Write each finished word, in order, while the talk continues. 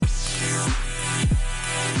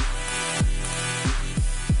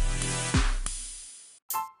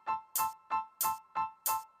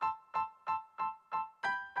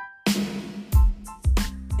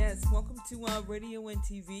radio and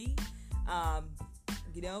TV.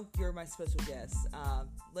 You're my special guest,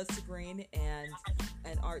 Lester Greene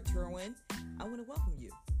and Art Turwin. I want to welcome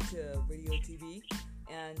you to radio and TV,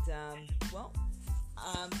 and I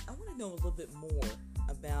want to know a little bit more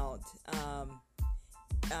about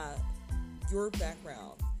your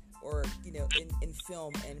background, or in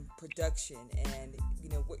film and production, and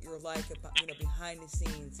what you're like about behind the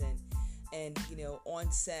scenes and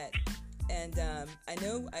on set. And I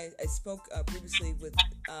know I spoke previously with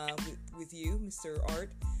you, Mr.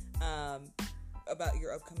 Art, about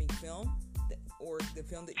your upcoming film, or the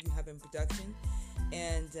film that you have in production,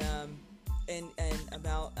 and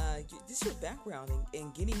about just your background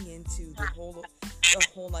and getting into the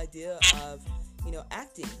whole idea of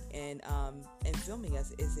acting and filming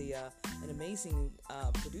as an amazing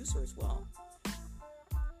producer as well.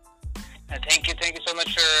 Thank you so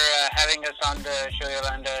much for having us on the show,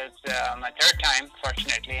 Yolanda. It's my third time,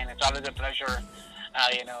 fortunately, and it's always a pleasure,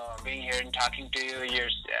 being here and talking to you. You're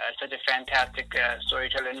such a fantastic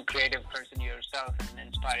storyteller and creative person yourself, and an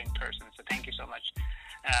inspiring person. So thank you so much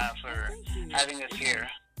for having us here.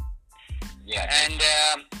 Yeah, and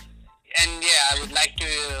I would like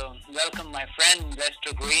to welcome my friend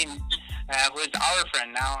Lester Greene, who is our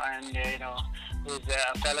friend now, and who's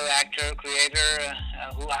a fellow actor, creator,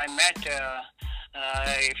 who I met,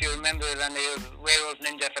 if you remember, when the Werewolf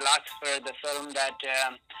Ninja Philosopher, the film that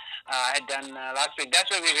I had done last week. That's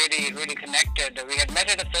where we really connected. We had met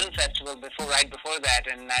at a film festival right before that,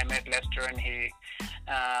 and I met Lester, and he,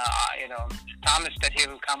 promised that he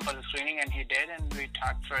would come for the screening, and he did, and we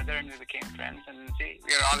talked further, and we became friends, and see,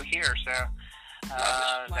 we're all here, so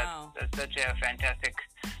Wow. that's such a fantastic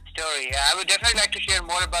story. I would definitely like to share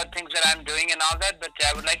more about things that I'm doing and all that, but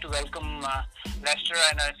I would like to welcome Lester.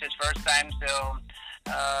 I know it's his first time, so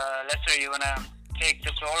Lester, you want to take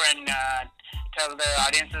the floor and tell the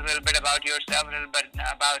audience a little bit about yourself, a little bit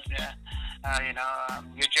about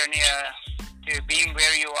your journey to being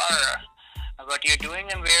where you are, what you're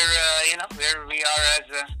doing, and where we are as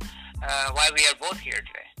why we are both here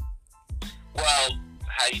today. well,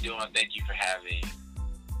 how you doing? Thank you for having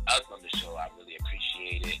us on the show. I really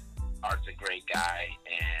appreciate it. Art's a great guy,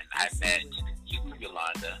 and I met you,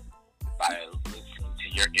 Yolanda, by listening to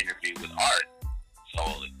your interview with Art.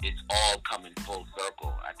 So it's all coming full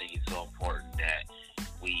circle. I think it's so important that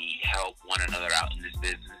we help one another out in this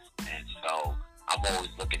business, and so I'm always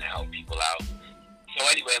looking to help people out. So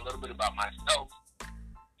anyway, a little bit about myself.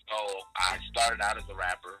 So I started out as a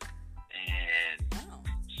rapper, and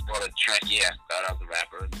started out as a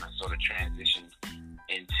rapper, and I sort of transitioned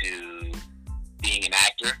into being an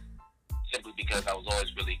actor, simply because I was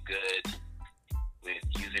always really good with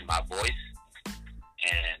using my voice.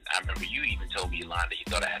 And I remember you even told me, Yolanda, you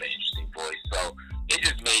thought I had an interesting voice. So it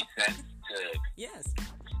just made sense to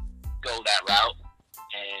go that route.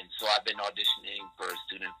 And so I've been auditioning for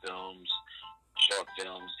student films, short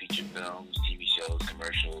films, feature films, TV shows,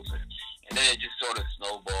 commercials. And then it just sort of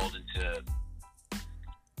snowballed into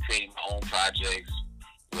creating my own projects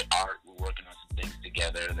with Art. We're working on some things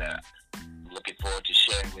together that I'm looking forward to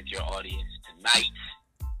sharing with your audience tonight.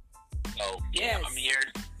 So Yes. I'm here,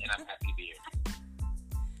 and I'm happy to be here.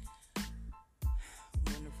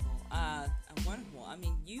 Wonderful. I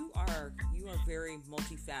mean, you are very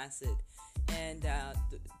multifaceted, and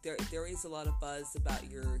there is a lot of buzz about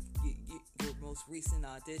your most recent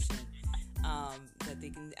audition, that they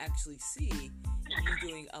can actually see you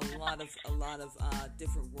doing a lot of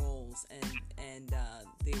different roles, and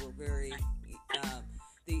they were very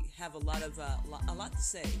they have a lot to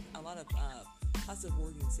say, a lot of positive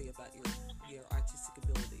wording to say about your artistic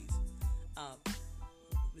abilities.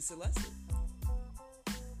 Mr. Lester.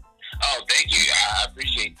 Oh, thank you. I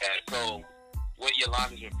appreciate that. So, what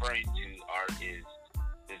Yolanda's referring to, Art, is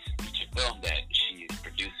this feature film that she is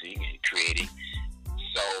producing and creating.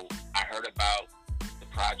 So, I heard about the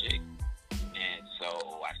project, and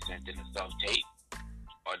so I sent in a self-tape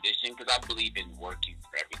audition, because I believe in working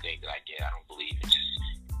for everything that I get. I don't believe in just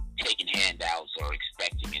taking handouts or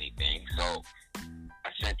expecting anything. So,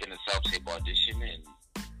 I sent in a self-tape audition, and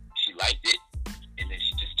she liked it, and then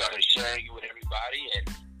she just started sharing it with everybody, and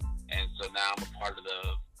so now I'm a part of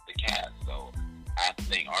the cast. So I have to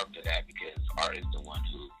thank Art for that, because Art is the one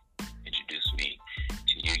who introduced me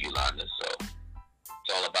to you, Yolanda. So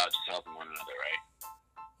it's all about just helping one another, right?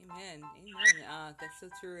 Amen. That's so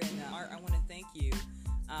true. And Art, I want to thank you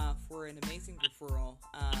for an amazing referral.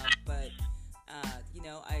 But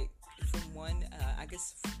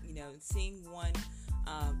seeing one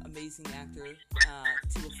amazing actor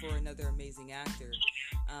to refer another amazing actor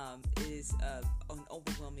is an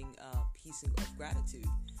overwhelming piece of gratitude,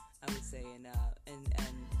 I would say, and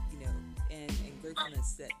and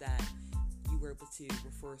gratefulness that you were able to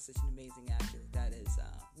refer such an amazing actor that is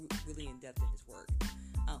really in depth in his work,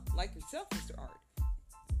 like yourself, Mr. Art.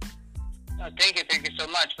 Thank you so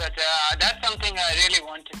much. But that's something I really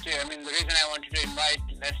wanted to. I mean, the reason I wanted to invite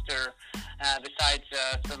Lester, besides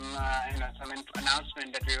some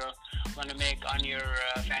announcement that we want to make on your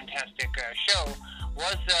fantastic show,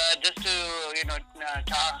 was just to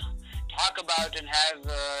talk about and have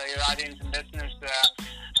your audience and listeners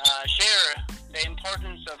share the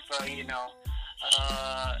importance of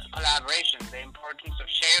collaboration, the importance of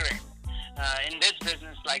sharing. In this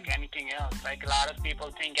business, like anything else, like a lot of people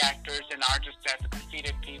think actors and artists as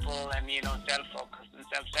conceited people and self-focused and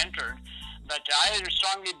self-centered. But I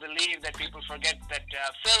strongly believe that people forget that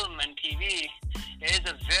film and TV is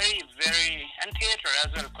a very, very, and theater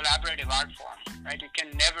as well, collaborative art form. Right? You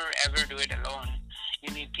can never ever do it alone.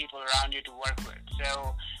 You need people around you to work with.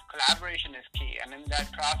 So collaboration is key, and in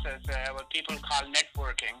that process, what people call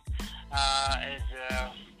networking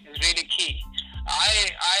is really key.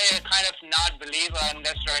 I kind of not believe, and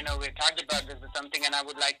Lester, I know we talked about this or something, and I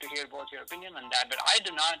would like to hear both your opinion on that, but I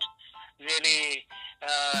do not really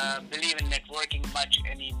believe in networking much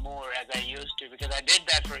anymore as I used to, because I did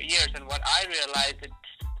that for years, and what I realized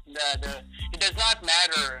it does not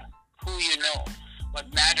matter who you know.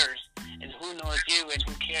 What matters is who knows you and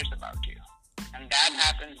who cares about you, and that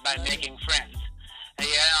happens by making friends.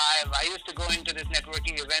 I used to go into this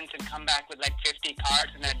networking events and come back with like 50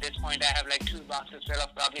 cards, and at this point I have like 2 boxes full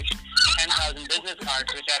of probably 10,000 business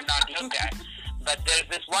cards, which I've not looked at. But there's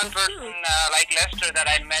this one person like Lester that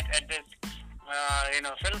I met at this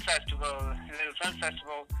little film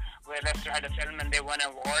festival where Lester had a film and they won an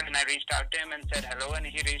award, and I reached out to him and said hello, and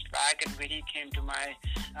he reached back, and he came to my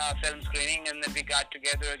film screening, and then we got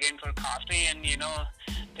together again for coffee, and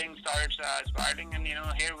things started spiraling, and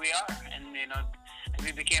here we are, and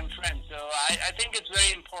we became friends. So I think it's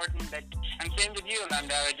very important that, and same with you,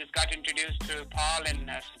 Yolanda. I just got introduced to Paul and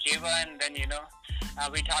Sajiva, and then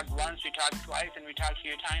we talked once, we talked twice, and we talked a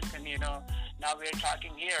few times, and now we're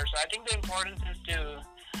talking here. So I think the importance is to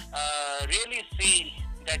really see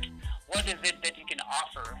that what is it that you can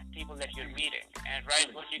offer people that you're meeting, and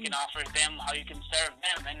what you can offer them, how you can serve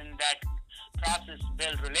them, and in that process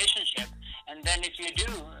build relationship. And then if you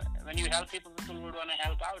do, when you help people would want to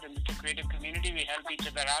help out, and it's a creative community, we help each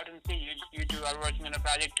other out, and see you two are working on a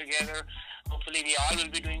project together. Hopefully we all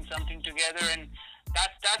will be doing something together, and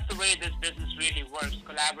that's the way this business really works,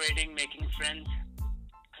 collaborating, making friends,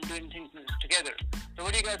 and doing things together. So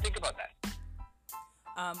what do you guys think about that?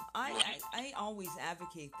 I always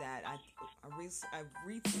advocate that. I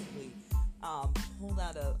recently pulled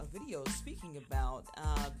out a video speaking about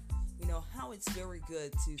how it's very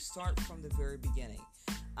good to start from the very beginning.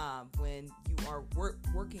 When you are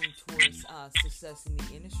working towards success in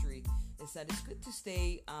the industry, is that it's good to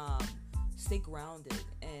stay grounded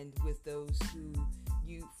and with those who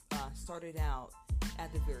you started out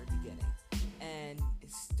at the very beginning, and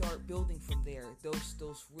start building from there.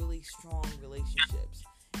 Those really strong relationships,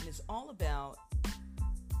 and it's all about,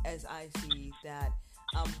 as I see that,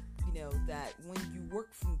 that when you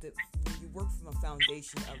work from a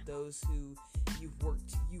foundation of those who you've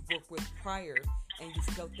worked with prior, and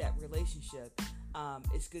you've built that relationship,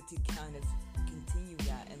 it's good to kind of continue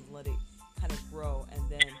that and let it kind of grow. And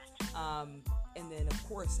then of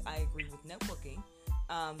course I agree with networking,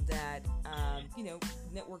 that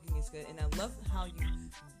networking is good. And I love how you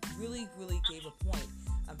really gave a point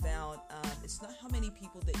about it's not how many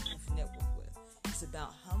people that you've networked with, it's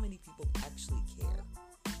about how many people actually care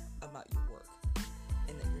about your work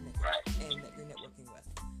and that you're networking with.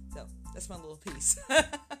 So that's my little piece.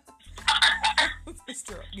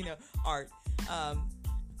 Mr. Art.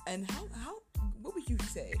 And what would you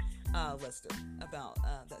say, Lester, about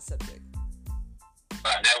that subject?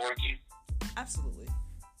 Networking? Absolutely.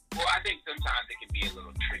 Well, I think sometimes it can be a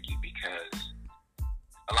little tricky because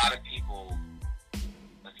a lot of people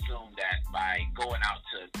assume that by going out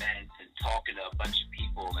to events and talking to a bunch of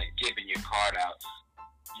people and giving your card out,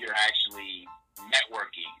 you're actually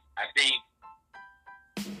networking. I think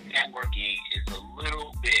networking is a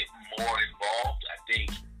little bit more involved. I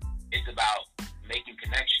think it's about making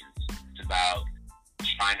connections. It's about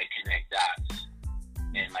trying to connect dots.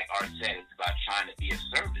 And like Art said, it's about trying to be of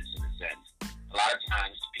service in a sense. A lot of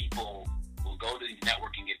times people will go to these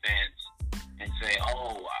networking events and say,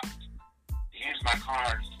 here's my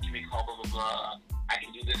card, give me a call, blah, blah, blah. I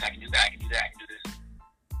can do this, I can do that, I can do that, I can do this.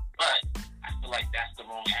 But I feel like that's the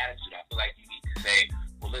wrong attitude. I feel like you need to say,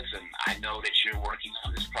 well, listen, I know that you're working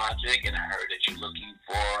on this project, and I heard that you're looking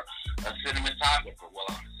for a cinematographer. Well,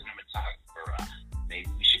 I'm a cinematographer. Maybe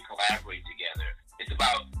we should collaborate together. It's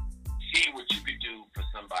about see what you could do for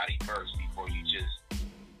somebody first before you just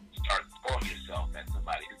start throwing yourself at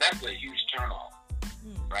somebody. Because that's a huge turnoff,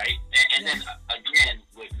 right? And then, again,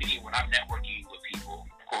 with me, when I'm networking with people,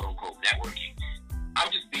 quote-unquote networking,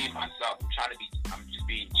 I'm just being myself. I'm just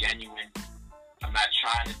being genuine. I'm not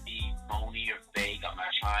trying to be phony or fake. I'm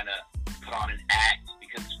not trying to put on an act,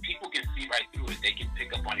 because people can see right through it. They can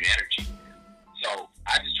pick up on your energy. So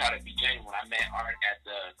I just try to be genuine. When I met Art at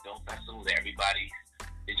the film festival, the Everybody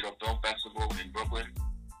Digital Film Festival in Brooklyn.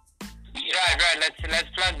 Right. Let's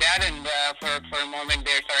plug that in for a moment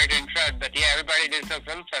there. Sorry to interrupt, but yeah, Everybody Digital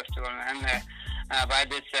Film Festival, and by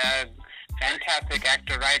this fantastic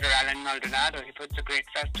actor, writer, Alan Maldonado. He puts a great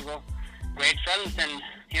festival, great films, and,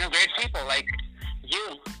 great people like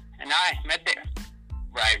you and I met there.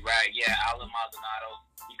 Right. Yeah, Alan Maldonado,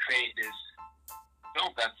 he created this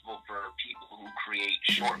film festival for people who create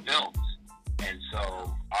short films. And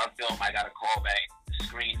so our film, I got a call back,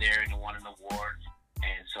 screened there and won an award.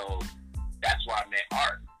 And so that's why I met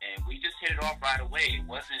Art. And we just hit it off right away. It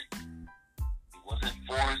wasn't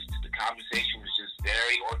forced. The conversation was just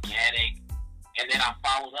very organic. And then I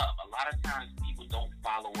followed up. A lot of times people don't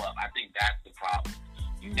follow up. I think that's the problem.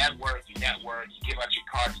 You network, you give out your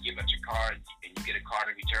card, and you get a card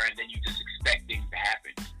in return, and then you just expect things to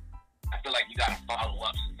happen. I feel like you got to follow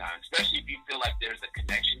up sometimes, especially if you feel like there's a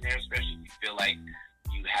connection there, especially if you feel like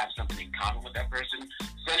you have something in common with that person.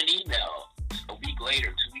 Send an email a week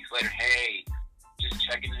later, 2 weeks later, hey, just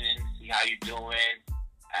checking in, see how you're doing.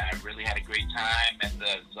 I really had a great time at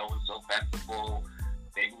the so-and-so festival.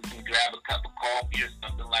 Maybe we can grab a cup of coffee or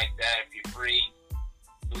something like that if you're free.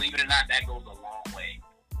 Believe it or not, that goes a long way.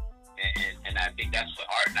 And I think that's what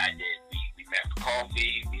Art and I did. We met for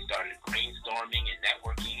coffee, we started brainstorming and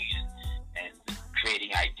networking and creating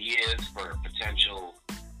ideas for potential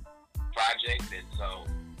projects, and so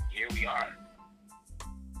here we are.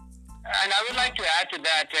 And I would like to add to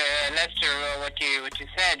that, Lester, what you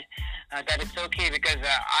said, that it's okay, because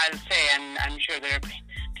I'll say, and I'm sure there are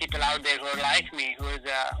people out there who are like me, who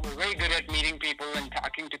are very good at meeting people and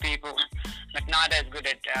talking to people, but not as good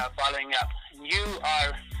at following up. You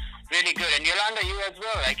are really good, and Yolanda, you as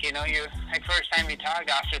well. You first time we talked,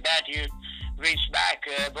 after that you reached back.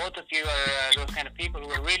 Both of you are those kind of people who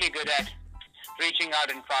are really good at reaching out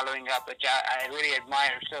and following up, which I really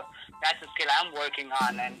admire. So that's a skill I'm working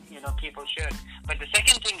on, and people should. But the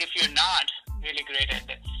second thing, if you're not really great at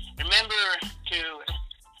it, remember to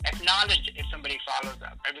acknowledge if somebody follows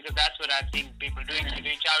up, right? Because that's what I've seen people doing. They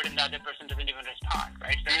reach out and the other person doesn't even respond,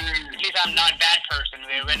 right? So at least I'm not that person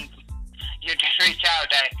where when you just reach out,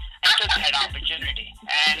 I took that opportunity.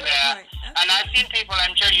 And I've seen people,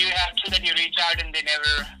 I'm sure you have too, that you reach out and they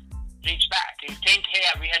never reach back. You think, hey,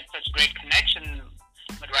 we had such great connection,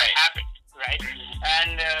 but what happened, right?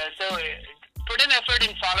 And so put in effort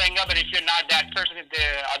in following up, but if you're not that person, if the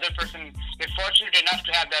other person, you're fortunate enough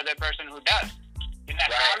to have the other person who does.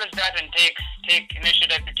 Acknowledge that and take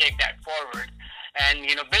initiative to take that forward. And,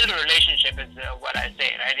 build a relationship is what I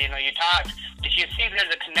say, right? You talk, if you see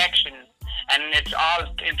there's a connection, and it's all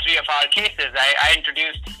in three of our cases. I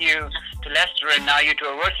introduced you to Lester, and now you two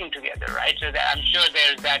are working together, right? So I'm sure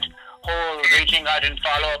there's that whole reaching out and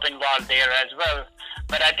follow-up involved there as well.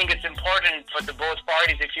 But I think it's important for the both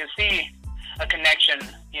parties, if you see a connection,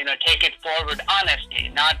 take it forward honestly,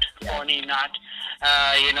 not phony, not,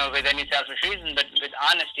 with any selfish reason, but with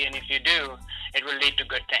honesty. And if you do, it will lead to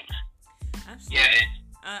good things. Absolutely.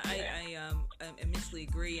 I immensely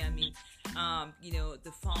agree. I mean,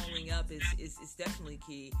 the following up is definitely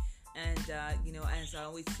key. And, as I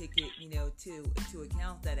always take it, to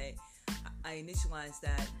account that I initialize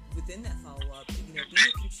that within that follow-up,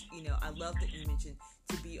 I love that you mentioned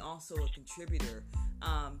to be also a contributor,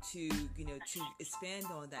 to expand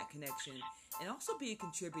on that connection and also be a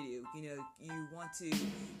contributor. You want to,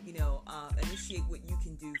 initiate what you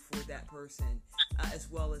can do for that person, as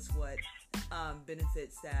well as what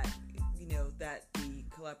benefits that, that the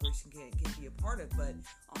collaboration can be a part of, but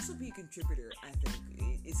also be a contributor, I think,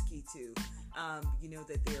 is key too.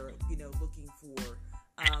 That they're, looking for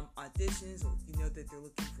auditions, or that they're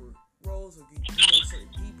looking for roles, or certain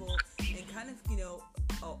people, and kind of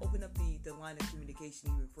open up the line of communication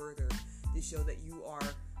even further to show that you are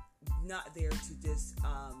not there to just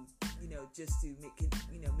just to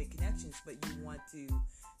make connections, but you want to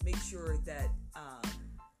make sure that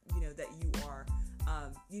that you are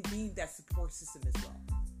you being that support system as well.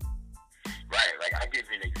 Right, like I'll give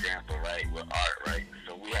you an example, right, with Art, right?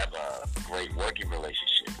 So we have a great working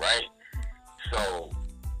relationship, right? So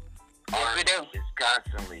Art is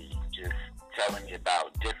constantly just telling me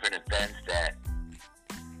about different events that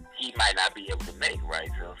he might not be able to make, right?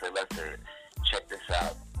 So say, Lester, check this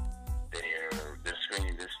out.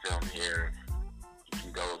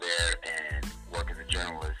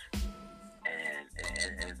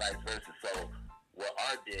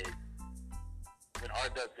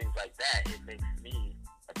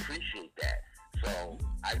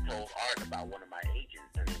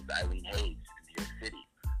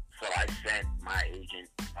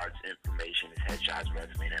 Art's information, his headshots,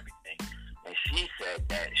 resume, and everything. And she said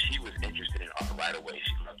that she was interested in Art right away.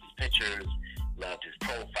 She loved his pictures, loved his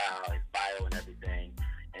profile, his bio, and everything.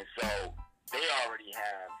 And so they already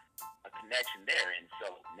have a connection there. And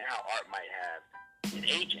so now Art might have an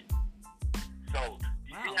agent. So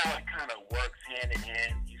you see how it kind of works hand in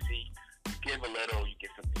hand? You see, you give a little, you get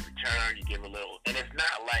something in return, you give a little. And it's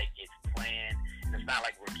not like it's planned, and it's not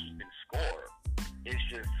like we're keeping score. It's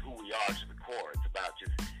just who we are to the core. It's about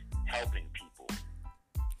just helping people.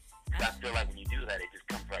 So I feel like when you do that, it just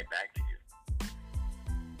comes right back to you.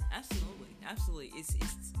 Absolutely. It's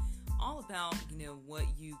all about, you know, what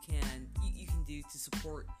you can do to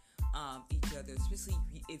support each other, especially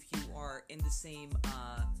if you are in the same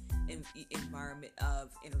environment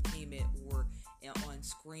of entertainment, or on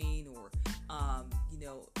screen, or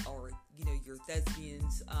you're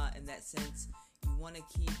thespians in that sense. You want to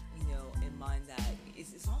keep, in mind that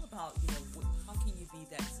it's all about, how can you be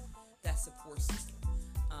that support system,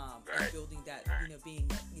 and building that,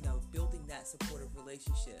 building that supportive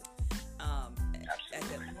relationship at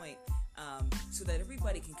that point, so that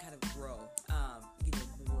everybody can kind of grow,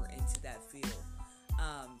 more into that field.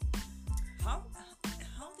 How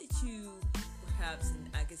did you perhaps, and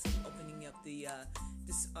I guess I'm opening up the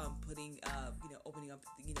opening up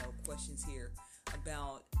questions here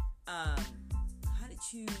about how did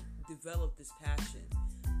you develop this passion,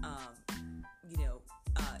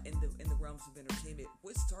 in the realms of entertainment?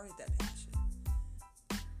 What started that passion?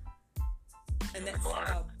 And that's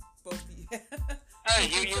both of you.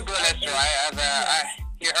 You go, Lester.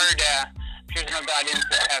 You heard some of the audience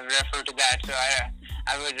have referred to that, so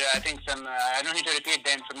I think I don't need to repeat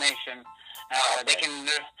the information. They can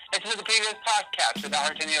listen to the previous podcast with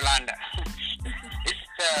Art and Yolanda.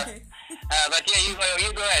 But yeah,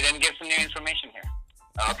 you go ahead and give some new information here.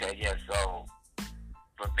 Okay, yeah, so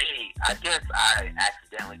for me, I guess I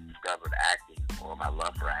accidentally discovered acting, or my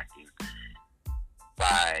love for acting,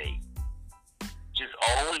 by just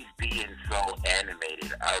always being so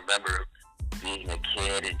animated. I remember being a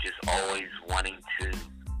kid and just always wanting to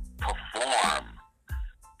perform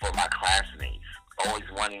for my classmates, always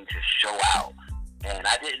wanting to show out. And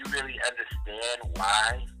I didn't really understand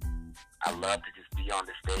why. I loved to just be on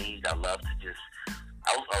the stage. I loved to just,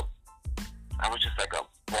 I was just like a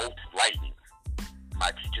bolt of lightning.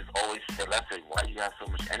 My teachers always said, Lester, why do you have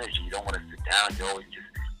so much energy? You don't want to sit down. You're always just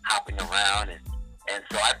hopping around. And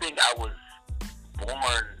so I think I was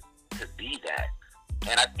born to be that.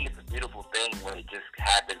 And I think it's a beautiful thing when it just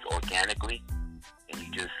happens organically and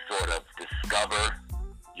you just sort of discover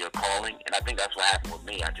your calling. And I think that's what happened with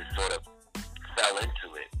me. I just sort of fell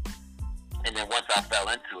into it. And then once I fell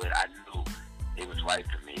into it, I knew it was right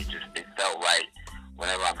for me. It felt right.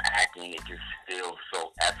 Whenever I'm acting, it just feels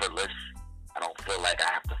so effortless. I don't feel like I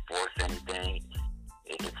have to force anything.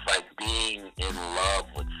 It's like being in love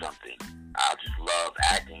with something. I just love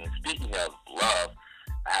acting. And speaking of love,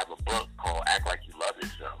 I have a book called Act Like You Love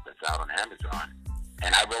Yourself that's out on Amazon.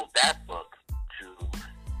 And I wrote that book to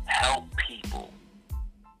help people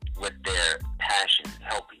with their passion,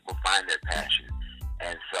 help people find their passion.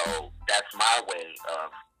 And so that's my way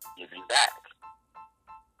of giving back.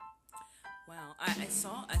 Wow, I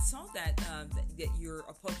saw that that you're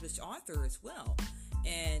a published author as well,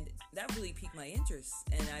 and that really piqued my interest.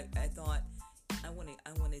 And I thought I want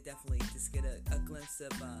to definitely just get a glimpse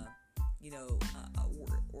of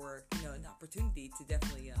or an opportunity to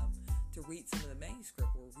definitely to read some of the manuscript,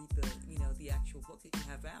 or read the actual book that you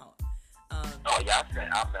have out. Oh yeah,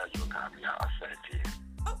 I'll mail you a copy. I'll send it to you.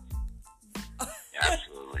 Oh. Yeah,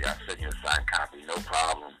 absolutely, I'll send you a signed copy, no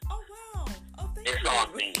problem. Oh wow! Oh, thank you. It's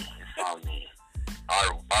on me. It's on me.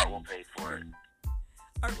 Art will pay for it.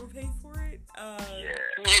 Art will pay for it? Yeah.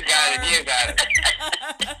 You got it.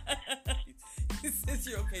 He says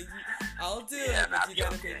you're okay. I'll do it, but you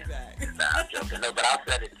gotta pay me back. Nah, I'm joking. No, but I'll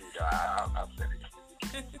send it to you, though. I'll send it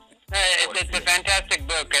to you. It's a fantastic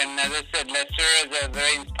book, and as I said, Lester is a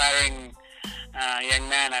very inspiring young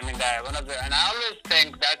man. I mean, and I always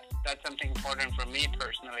think that's something important for me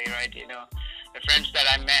personally, right? The friends that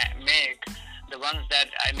I make, the ones that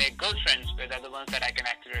I make good friends with, are the ones that I can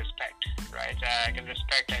actually respect, right? I can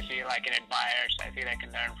respect, I feel I can admire, I feel I can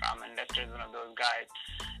learn from, and Lester is one of those guys.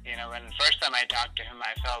 When the first time I talked to him,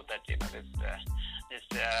 I felt that, this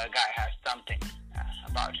guy has something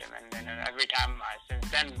about him, and every time since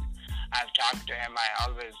then I've talked to him, I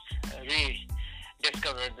always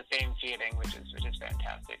rediscovered the same feeling, which is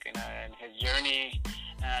fantastic, and his journey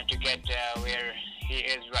to get where he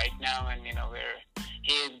is right now, and where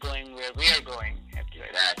he is going, where we are going. It's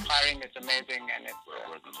inspiring, it's amazing, and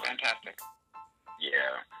it's fantastic.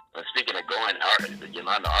 Yeah. But speaking of going,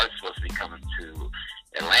 Yolanda, Art's supposed to be coming to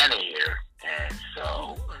Atlanta here, and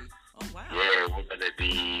so Really? Oh, wow. yeah, we're gonna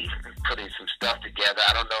be putting some stuff together.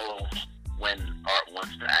 I don't know when Art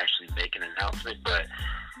wants to actually make an announcement, but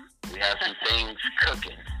we have some things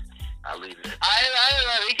cooking. I'll leave it.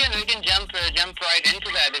 We can jump right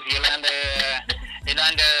into that if Yolanda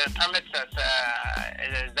permits us.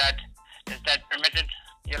 Is that permitted,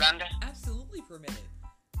 Yolanda? Absolutely permitted.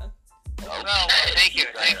 Oh, well, thank you.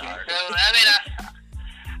 So I mean,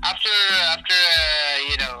 after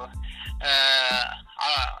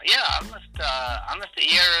almost a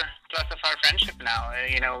year plus of our friendship now.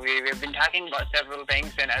 We've been talking about several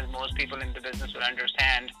things, and as most people in the business will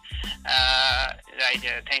understand,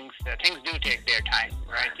 things do take their time,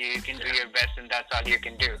 right? You can do your best, and that's all you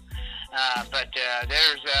can do. But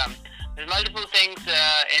there's multiple things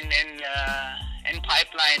in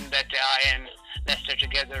pipeline that I and Lester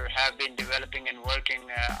together have been developing and working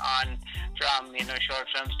on, from short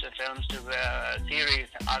films to series,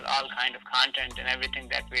 all kind of content and everything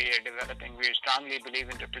that we are developing. We strongly believe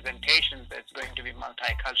in representation. So it's going to be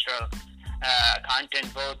multicultural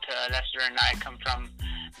content. Both Lester and I come from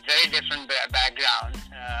very different backgrounds.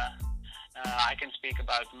 I can speak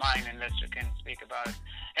about mine, and Lester can speak about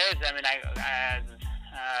his. I mean, I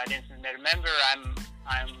remember I'm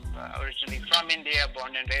originally from India,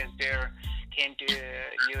 born and raised there. Came to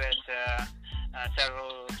U.S.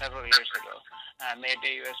 Several years ago. Made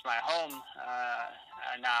the U.S. my home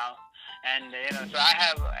now, and so I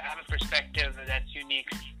have a perspective that's unique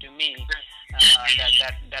to me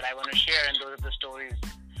that I want to share, and those are the stories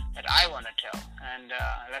that I want to tell. And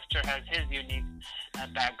Lester has his unique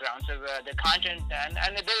background. So the content, and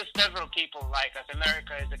there's several people like us.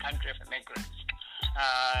 America is a country of immigrants.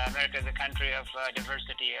 America is a country of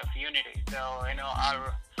diversity, of unity. So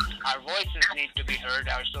our voices need to be heard,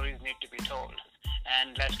 our stories need to be told.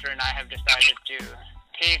 And Lester and I have decided to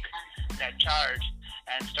take that charge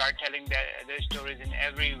and start telling their stories in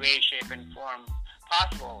every way, shape, and form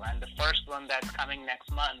possible. And the first one that's coming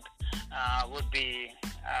next month would be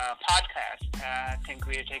a podcast. I think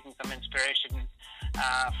we are taking some inspiration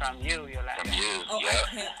from you, Yolanda. From you, Oh,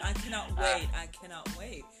 yeah. I cannot wait. I cannot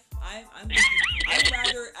wait. I'm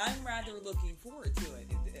rather looking forward to it.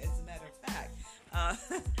 As a matter of fact,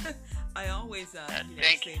 I always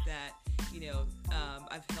say that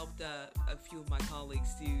I've helped a few of my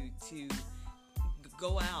colleagues to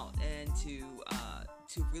go out and to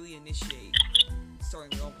really initiate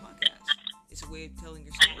starting their own podcast. It's a way of telling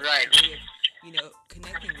your story. Right. It's a way of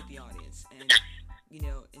connecting with the audience and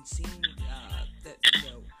and seeing that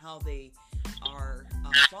how they are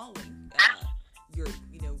following your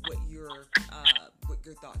what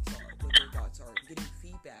your thoughts are, what their thoughts are, getting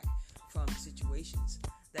feedback from situations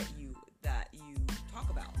that you talk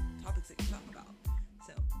about, topics that you talk about.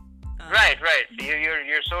 So right.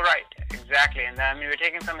 You're so right. Exactly. And I mean, we're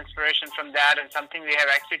taking some inspiration from that, and something we have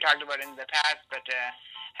actually talked about in the past, but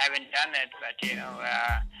haven't done it. But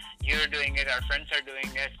you're doing it. Our friends are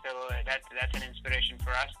doing it. So that's an inspiration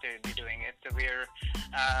for us to be doing it. So we're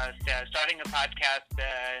starting a podcast.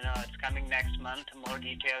 It's coming next month. More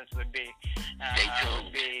details would be stay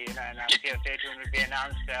tuned. Will be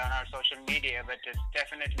announced on our social media. But it's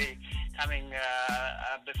definitely coming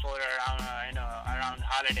before around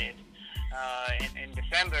holidays. In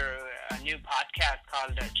December, a new podcast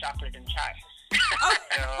called Chocolate and Chai.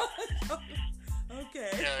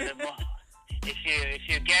 Okay. So if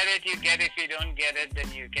you get it, you get it. If you don't get it,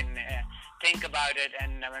 then you can think about it.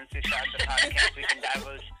 And once we start the podcast, we can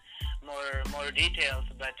divulge more details.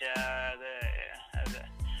 But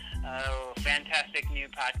the fantastic new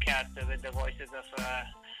podcast with the voices of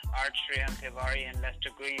TiWARI and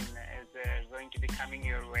Lester GREENE is going to be coming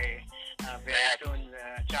your way very soon.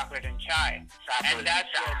 Chocolate and Chai, and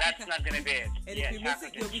that's not going to be it. And if you miss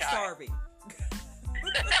it, you'll be starving.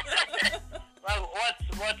 Well,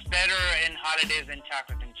 what's better in holidays than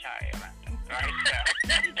chocolate and chai, right?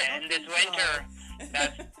 And this winter,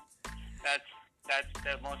 that's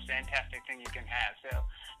the most fantastic thing you can have. So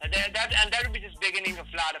that would be just beginning of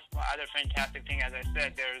a lot of other fantastic things. As I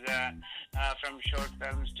said, there's from short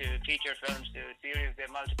films to feature films to series. There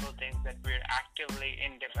are multiple things that we're actively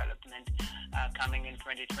in development coming in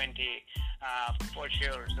 2020 for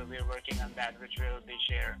sure. So we're working on that, which we'll be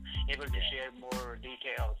able to share more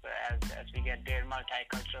details as we get there.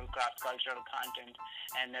 Multicultural, cross-cultural content,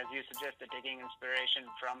 and as you suggested, taking inspiration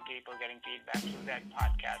from people, getting feedback through that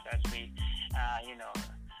podcast as we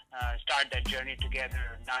start that journey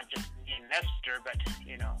together, not just me and Lester, but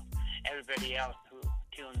everybody else who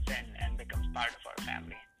tunes in and becomes part of our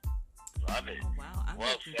family. Love it. Oh, wow, I'm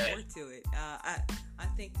looking forward to it. I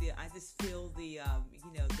think I just feel the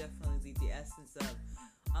definitely the essence of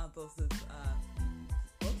both of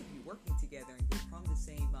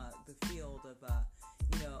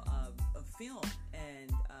film and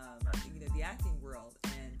the acting world,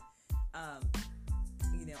 and I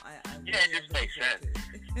yeah, it just makes sense.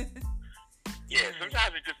 Yeah,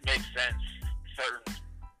 sometimes it just makes sense. Certain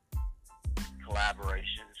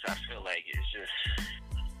collaborations, I feel like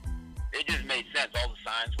it just made sense. All the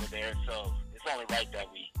signs were there, so it's only right that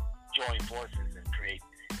we join forces and create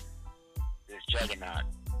this juggernaut.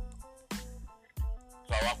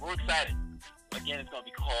 So we're excited. Again, it's going to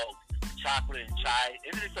be called Chocolate and Chai.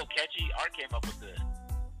 Isn't it so catchy? Art came up with the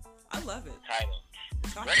I love it. title.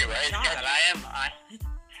 It's Chocolate great, right? and Chai. But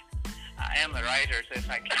I am a writer, so if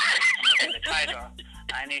I can't come up with the title,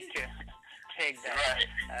 I need to take that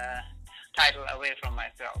title away from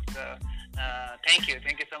myself. So thank you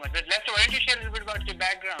so much. But Lester, why don't you share a little bit about your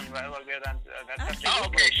background while we're on that subject? Oh,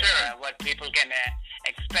 okay, sure. What people can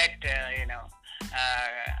expect,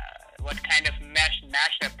 what kind of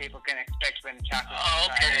mashup people can expect when chocolate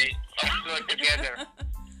and chai go together.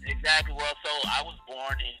 Exactly. Well, so I was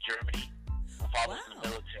born in Germany. My father was in the Wow.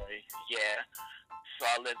 military. Yeah. So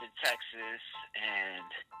I lived in Texas, and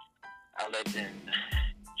I lived in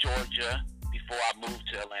Georgia before I moved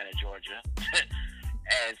to Atlanta, Georgia.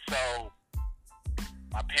 And so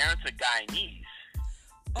my parents are Guyanese.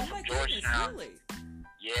 Oh They're my from goodness, Georgetown. really?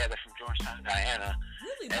 Yeah, they're from Georgetown, Guyana.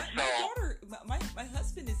 Really? And My so- daughter, my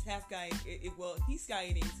husband is half Guyanese. Well, he's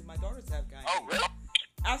Guyanese, and my daughter's half Guyanese. Oh, really?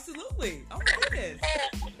 Absolutely. Oh my goodness.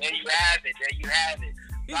 Oh, there you have it.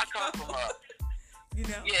 So I come from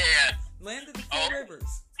yeah, Land of the Four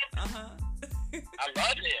Rivers. Uh-huh. I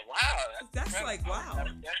love it. Wow. That's incredible. like, wow. I would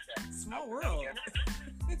never guess that. Small I would world. never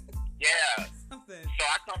guess that. Yeah. Something. So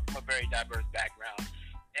I come from a very diverse background.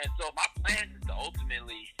 And so my plan is to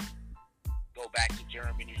ultimately go back to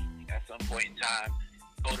Germany at some point in time,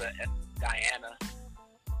 go to Guyana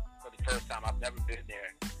for the first time. I've never been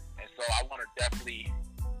there. And so I want to definitely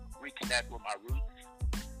reconnect with my roots.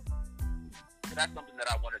 So that's something that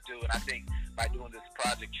I want to do. And I think by doing this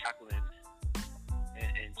project, Chocolate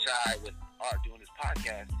and Chai, with Art, doing this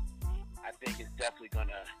podcast, I think it's definitely going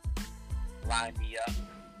to line me up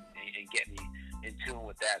and get me in tune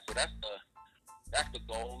with that. So that's the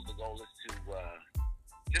goal. The goal is to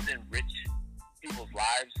just enrich people's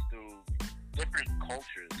lives through different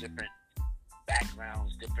cultures, different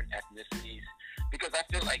backgrounds, different ethnicities. Because I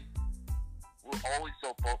feel like we're always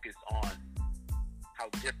so focused on how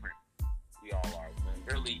different we all are. When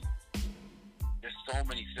really, there's so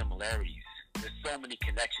many similarities. There's so many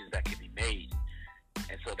connections that can be made.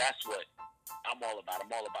 And so that's what I'm all about.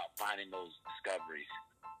 I'm all about finding those discoveries.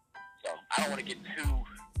 So I don't want to get too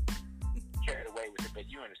carried away with it, but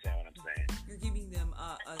you understand what I'm saying. You're giving them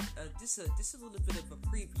just a little bit of a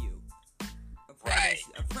preview, a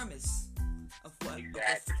premise of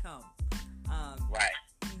what's to come. Right.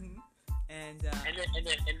 Mm-hmm. And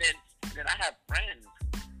then I have friends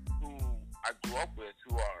who I grew up with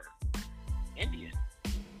who are Indian.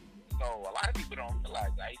 So a lot of people don't realize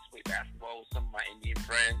I used to play basketball with some of my Indian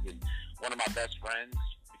friends, and one of my best friends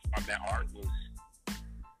before I met Art is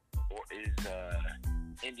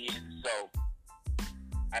Indian. So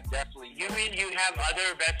I definitely. You mean you have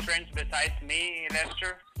other best friends besides me,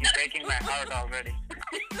 Lester? You're breaking my heart already.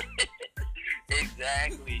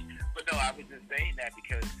 Exactly. But no, I was just saying that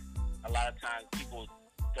because a lot of times people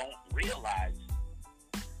don't realize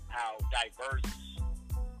how diverse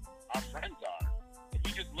our friends are. If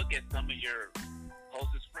you just look at some of your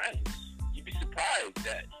closest friends, you'd be surprised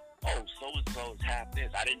that, so-and-so is half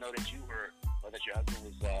this. I didn't know that you were, or that your husband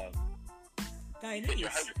was,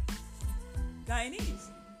 Guyanese. Guyanese.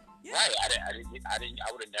 Yeah. Right.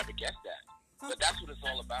 I would have never guessed that. But that's what it's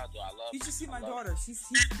all about, though. I love. You should see my daughter. She's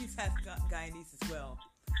half Guyanese as well,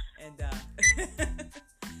 and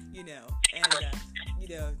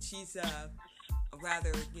she's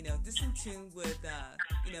rather just in tune with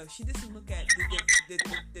she doesn't look at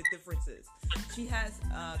the differences. She has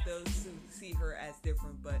those who see her as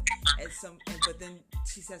different, but then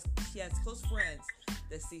she has close friends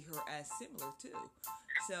that see her as similar too.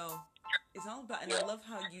 So it's all about, and I love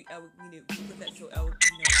how you put that so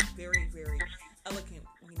very, very elegant,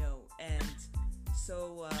 and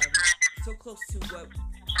so close to what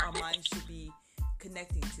our minds should be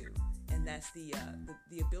connecting to, and that's the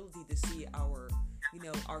ability to see our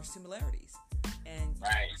similarities. And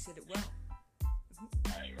you said it well.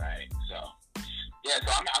 Mm-hmm. Right. So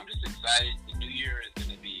I'm just excited. The new year is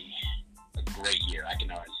going to be a great year. I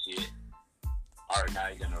can already see it. Art and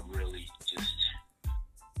I are going to really just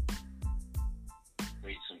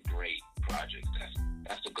create some great projects.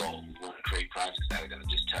 That's the goal. We want to create projects that are going to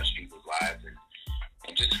just touch people's lives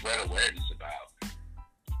and just spread awareness about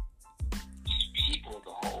people as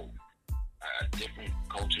a whole. Different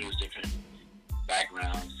cultures, different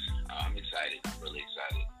backgrounds. I'm excited. I'm really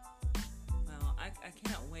excited. Well, I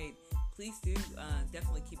cannot wait. Please do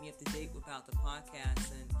definitely keep me up to date about the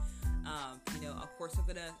podcast, and of course, I'm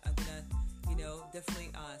gonna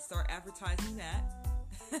definitely start advertising that.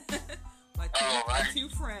 my two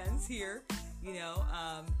friends here,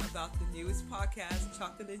 about the newest podcast,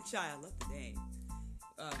 Chocolate and Chai. I love the name.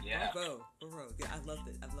 Bravo. I love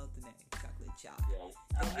the name, Chocolate and Chai.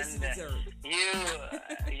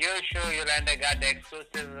 Your show, Yolanda, got the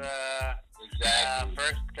exclusive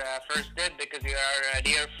first dip because you are a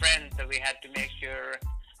dear friend, so we had to make sure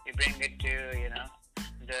we bring it to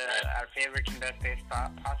our favorite in the space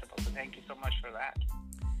possible. So thank you so much for that.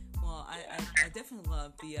 Well, I definitely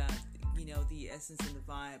love the the essence and the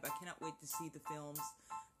vibe. I cannot wait to see the films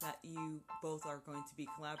that you both are going to be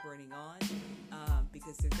collaborating on,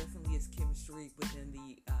 because there definitely is chemistry within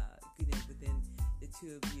the within the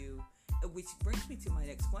two of you, which brings me to my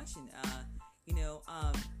next question.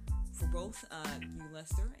 For both you,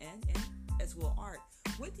 Lester, and as well Art,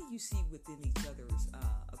 what do you see within each other's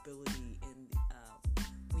ability in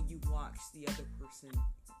when you watch the other person,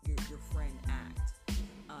 your friend, act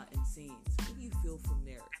in scenes? What do you feel from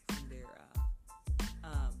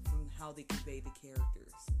how they convey the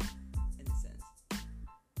characters, in a sense?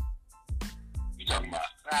 You talking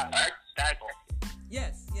about Art?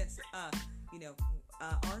 Yes.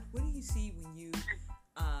 Art, what do you see when you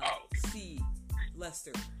see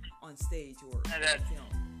Lester on stage or in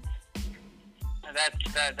film? That's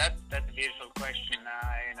a beautiful question.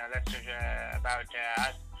 That's about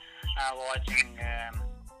us watching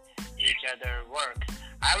each other work.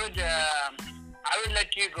 I would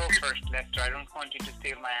let you go first, Lester. I don't want you to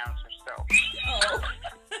steal my answer.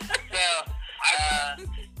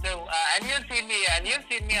 And you've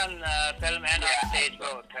seen me on film and on stage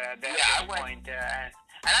both. And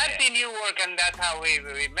I've seen you work, and that's how we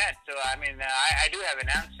met. So I do have an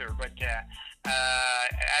answer, but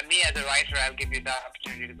me as a writer, I'll give you the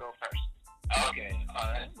opportunity to go first. Okay.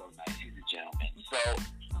 That's so nice. He's a gentleman. So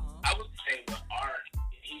I would say with Art,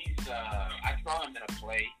 he's I saw him in a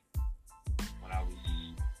play when I was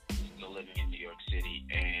still living in New York City,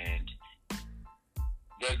 and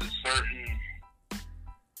there's a certain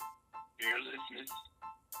fearlessness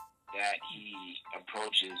that he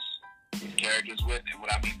approaches his characters with, and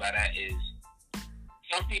what I mean by that is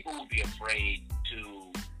some people will be afraid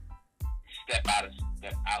to step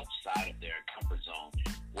outside of their comfort zone,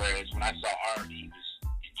 whereas when I saw Art, he was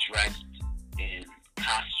dressed in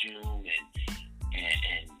costume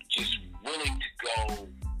and just willing to go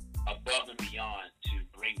above and beyond to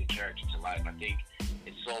bring the character to life. I think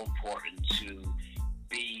it's so important to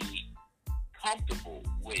be comfortable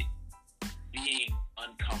with being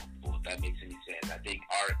uncomfortable, if that makes any sense. I think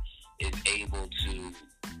Art is able to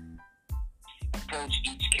approach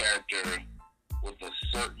each character with a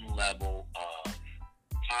certain level of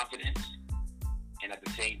confidence, and at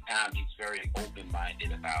the same time, he's very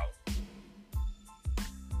open-minded about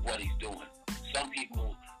what he's doing. Some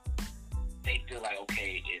people, they feel like,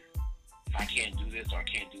 okay, if I can't do this or I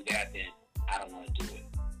can't do that, then I don't want to do it.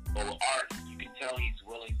 But with Art, you can tell he's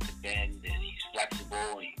willing to bend, and he's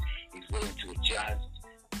flexible, and he's willing to adjust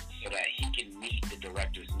so that he can meet the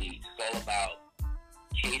director's needs. It's all about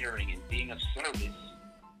catering and being of service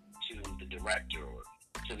to the director or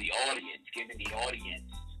to the audience, giving the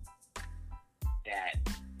audience that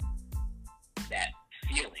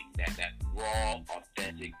feeling, that raw,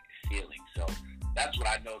 authentic feeling. So that's what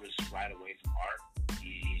I noticed right away from Art.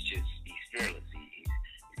 He's fearless. He's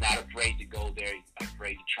not afraid to go there. He's not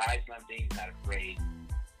afraid to try something. He's not afraid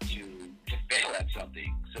to fail at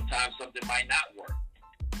something. Sometimes something might not work,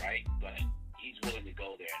 right? But he's willing to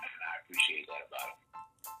go there, and I appreciate that about him.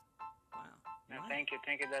 Wow. No, thank you.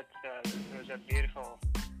 Those are beautiful,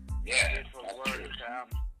 beautiful words.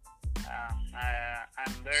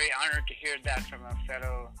 I'm very honored to hear that from a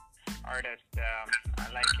fellow artist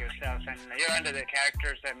like yourself. And you're under the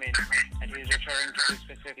characters, that he's referring to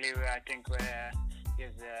specifically, I think,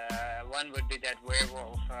 one would be that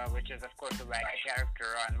werewolf, which is, of course, a wacky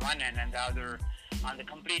character on one end, and the other on the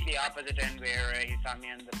completely opposite end, where he saw me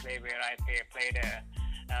in the play where I played a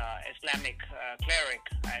Islamic cleric,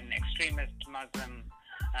 an extremist Muslim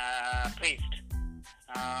priest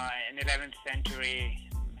in 11th century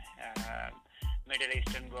Middle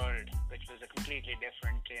Eastern world, which was a completely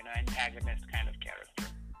different, antagonist kind of character.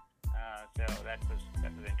 So that was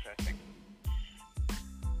interesting.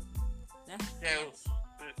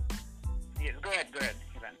 Yes, go ahead,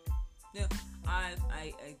 Ivan. No, I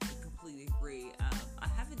completely agree.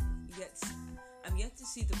 I'm yet to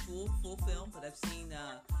see the full film, but I've seen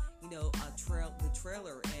the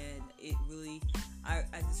trailer, and it really,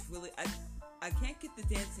 I can't get the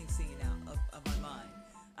dancing singing out of my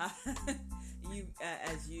mind. You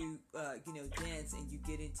as you you know, dance and you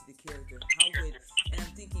get into the character, how would, and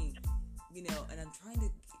I'm thinking, you know, and I'm trying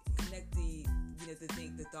to connect the, you know,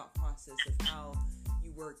 the thought process of how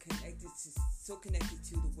you were so connected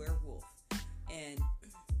to the werewolf, and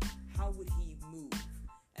how would he move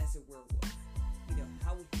as a werewolf? You know,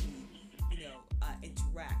 how would he, you know,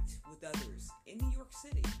 interact with others in New York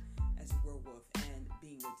City as a werewolf and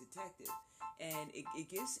being a detective? And it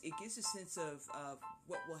gives a sense of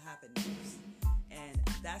what will happen next, and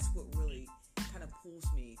that's what really kind of pulls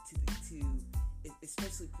me it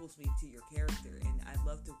especially pulls me to your character. And I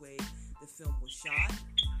love the way the film was shot.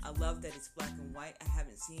 I love that it's black and white. I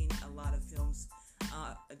haven't seen a lot of films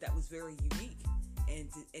that was very unique, and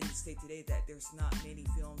in the state today that there's not many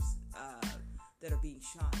films that are being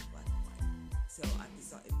shot in black and white. So I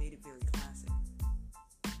just thought it made it very classic.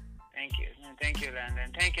 Thank you,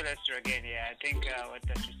 Landon. Thank you, Lester, again. Yeah, I think what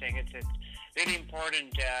Lester's saying, it's really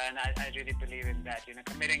important, and I really believe in that. You know,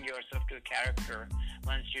 committing yourself to a character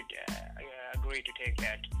once you agree to take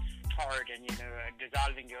that part, and you know,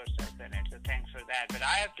 dissolving yourself in it. So thanks for that. But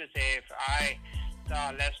I have to say, if I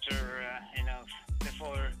saw Lester, you know,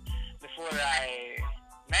 before I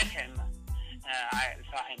met him, I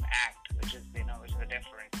saw him act, which is, you know, which is a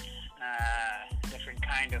different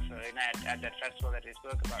kind of at that festival that we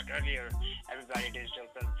spoke about earlier, Everybody Digital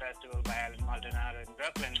Film Festival by Alan Maldonado in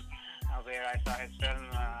Brooklyn, where I saw his film.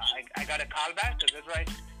 I got a call back. Is this right?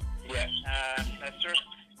 Yes. Lester.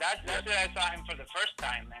 That's where I saw him for the first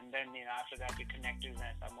time, and then, you know, after that we connected and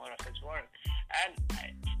I saw more of his work. And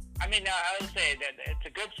I mean, I will say that it's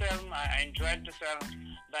a good film. I enjoyed the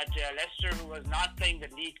film, but Lester, who was not playing the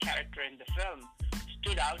lead character in the film,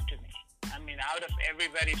 stood out to me. I mean, out of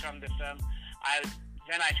everybody from the film,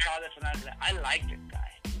 when I saw the film, I liked this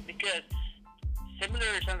guy, because similar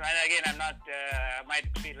to something, and again, I'm not, I might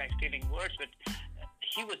feel like stealing words, but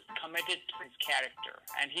he was committed to his character,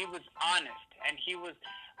 and he was honest, and he was,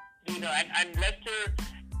 you know, and Lester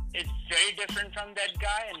is very different from that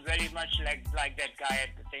guy, and very much like that guy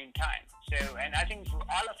at the same time. So, and I think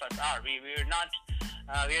all of us are. We're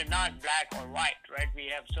not black or white, right?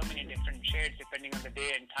 We have so many different shades depending on the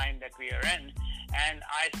day and time that we are in. And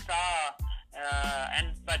I saw,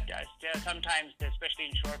 but sometimes,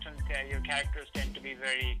 especially in short films, your characters tend to be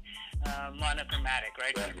very monochromatic,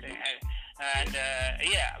 right? And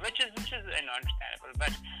yeah, which is you know, understandable.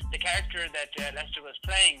 But the character that Lester was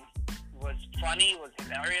playing was funny, was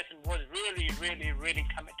hilarious, and was really, really, really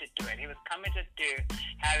committed to it. He was committed to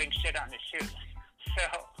having shit on his shoes. So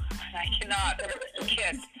I cannot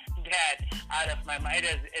get that out of my mind.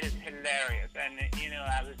 It is hilarious, and you know,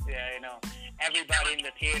 I was you know, everybody in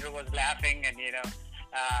the theater was laughing, and you know,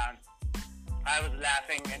 I was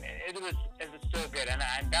laughing, and it was so good, and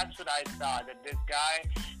that's what I saw, that this guy,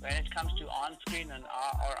 when it comes to on screen and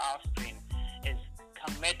or off screen, is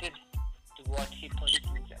committed to what he puts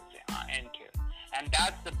himself into, and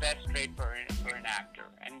that's the best trait for an actor.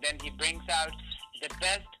 And then he brings out the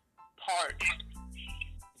best part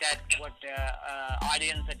that what the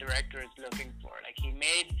audience and director is looking for. Like, he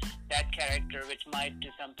made that character, which might to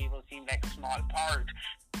some people seem like a small part,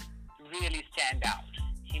 really stand out.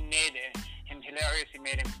 He made him hilarious, he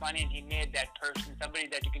made him funny, and he made that person somebody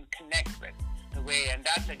that you can connect with the way, and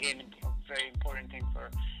that's again a very important thing for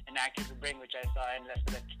an actor to bring, which I saw in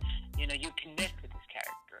Lester, that you know, you connect with his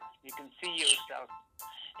character. You can see yourself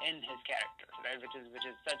in his character, right? Which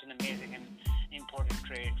is such an amazing and important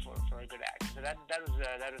trait for a good actor. So that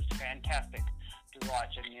was fantastic to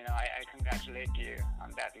watch, and you know, I congratulate you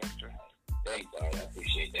on that, Lester. Thanks, I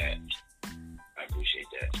appreciate that.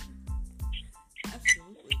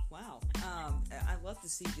 Absolutely, wow. I love to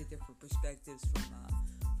see the different perspectives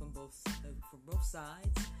from both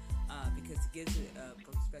sides, because it gives a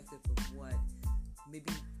perspective of what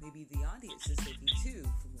maybe the audience is thinking too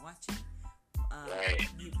from watching. Right.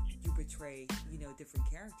 You portray, you know, different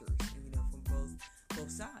characters, you know, from both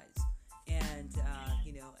sides, and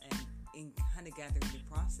you know, and in kind of gathering the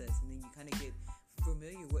process, and then you kind of get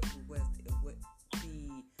familiar with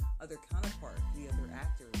the other counterpart, the other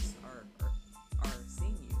actors are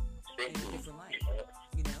seeing you in a different light,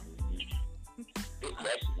 you know. Good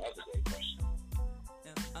question. That was a great question.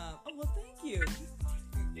 Oh well, thank you.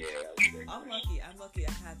 Yeah, that was a great I'm question. lucky. I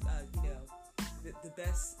have you know, the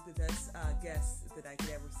best guests that I could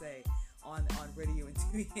ever say on radio and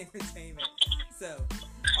TV entertainment. So,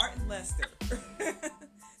 Art and Lester,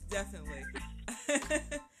 definitely.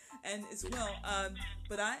 And as well,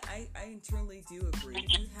 but I internally do agree.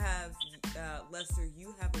 You have, Lester,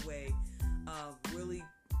 you have a way of really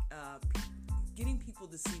getting people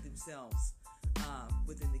to see themselves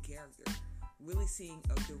within the character, really seeing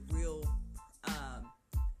the real,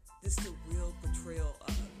 the real portrayal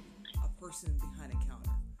of a person behind a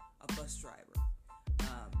counter, a bus driver,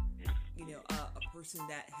 a person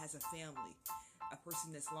that has a family, a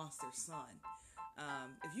person that's lost their son.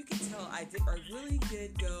 If you can tell, I really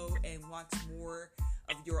did go and watch more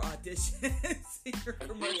of your auditions. Your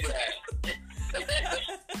commercials.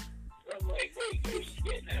 I'm like, wait,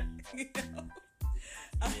 you know,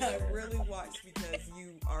 I really watched because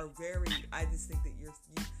you are I just think that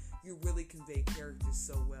you really convey characters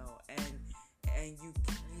so well, and you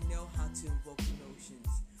know how to invoke emotions,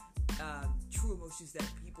 true emotions that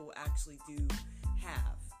people actually do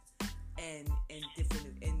have, and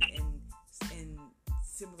different in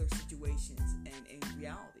similar situations and in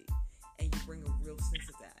reality, and you bring a real sense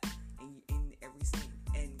of that in every scene,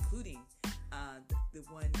 including the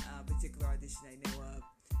one particular audition I know of,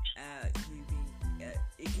 you being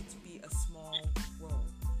it could be a small role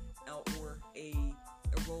or a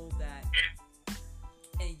role that,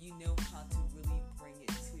 and you know how to really bring it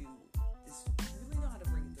to this. You really know how to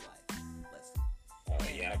bring it to life, Lester.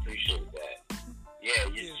 Yeah, I appreciate that. Yeah,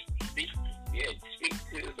 speak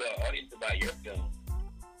to the audience about your film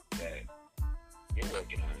that you're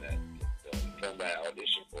working on, that the film that I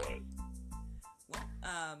auditioned for. Well,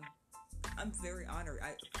 I'm very honored.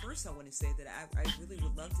 First, I want to say that I really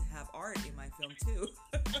would love to have art in my film too.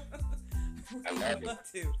 I would love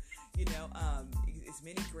to. As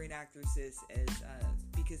many great actors as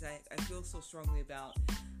because I feel so strongly about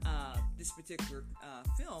this particular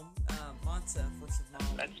film, Mansa, first of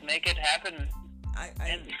all. Let's make it happen. I'm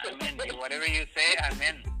in. Whatever you say, I'm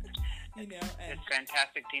in. And this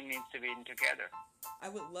fantastic team needs to be in together. I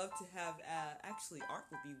would love to have, actually, art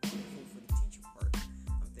would be wonderful for the teacher part,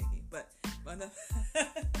 I'm thinking. But no.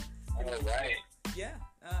 All right. Yeah,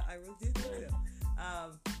 I really do think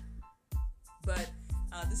so. But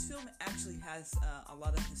this film actually has a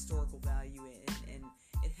lot of historical value, and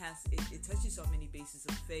it touches on many bases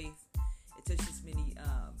of faith. It touches many,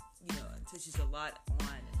 it touches a lot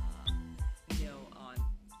on, on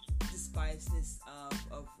this biasness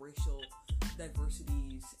of racial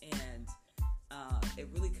diversities, and it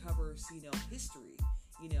really covers, history,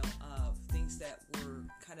 of things that were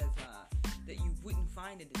kind of that you wouldn't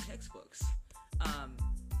find in the textbooks.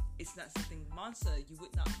 It's not something you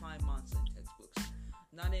would not find Mansa in textbooks,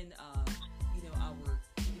 not in our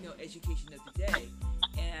education of the day,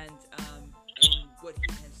 and what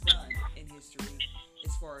he has done in history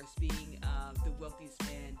as far as being the wealthiest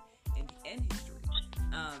man in history,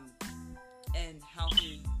 and how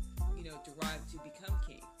he derived to become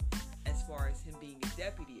king, as far as him being a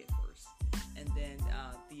deputy at first, and then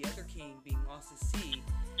the other king being lost at sea,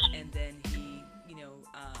 and then he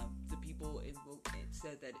the people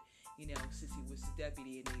said that since he was the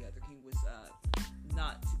deputy and the other king was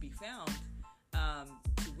not to be found,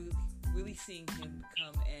 to really seeing him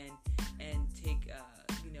come and take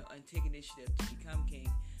and take initiative to become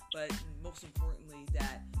king, but most importantly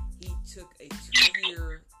that he took a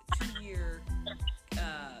two-year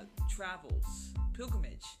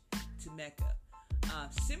pilgrimage to Mecca,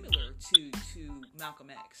 similar to Malcolm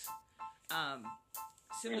X.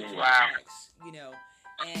 Similar to Malcolm X,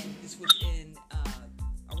 and this was in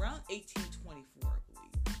around 1824, I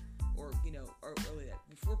believe, or early that,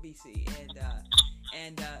 before BC,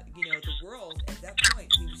 and the world at that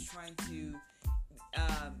point, he was trying to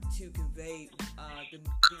convey the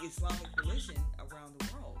Islamic religion around the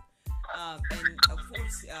world, and of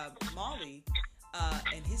course Mali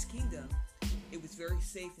and his kingdom, it was very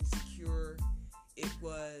safe and secure. It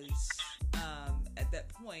was at that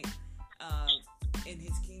point in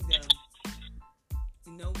his kingdom,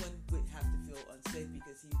 no one would have to feel unsafe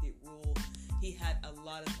because he did rule. He had a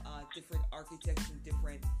lot of different architects and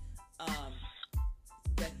different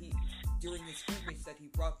that he, during his pilgrimage, that he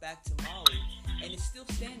brought back to Mali, and it's still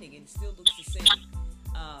standing and it still looks the same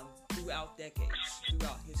throughout decades,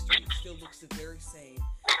 throughout history. It still looks the very same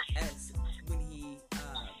as when he,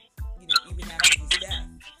 even after his death.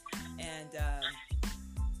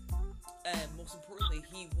 And most importantly,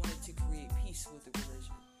 he wanted to create peace with the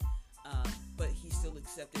religion, but he still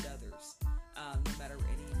accepted others, no matter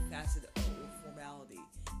any facet or formality.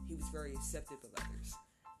 He was very accepting of others,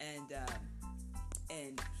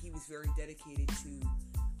 and he was very dedicated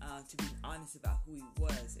to being honest about who he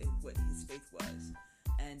was and what his faith was,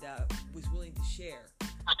 and was willing to share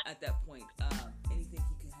at that point anything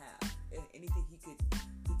he could have, anything he could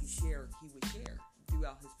share, he would share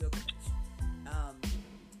throughout his pilgrimage,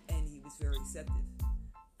 and he was very receptive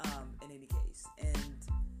in any case. And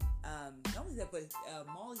not only that, but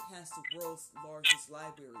Mali has the world's largest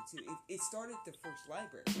library too. It started the first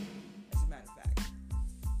library, as a matter of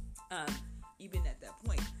fact. even at that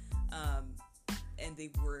point. And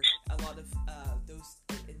they were a lot of those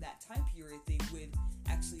in that time period. They would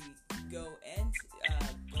actually go and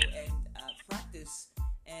practice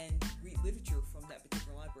and read literature from that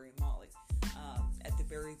particular library in Mali at the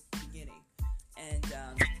very beginning. And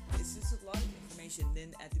it's just a lot of information.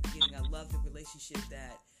 Then at the beginning, I love the relationship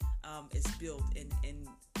that is built and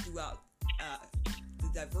throughout the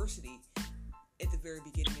diversity at the very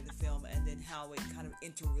beginning of the film, and then how it kind of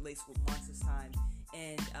interrelates with Monsters Time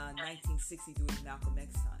and 1960 during Malcolm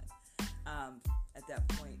X time at that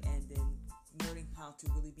point, and then learning how to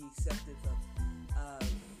really be accepted of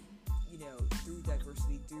through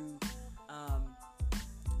diversity, through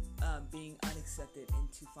being unaccepted,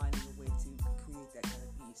 into finding a way to create that kind of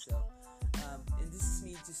peace. So, and this is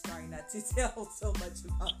me just trying not to tell so much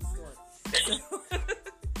about the story. So.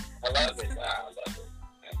 I love it. I love it.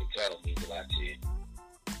 I can tell it means a lot to you.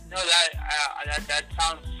 No, that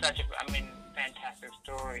sounds such a, fantastic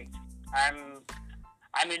story.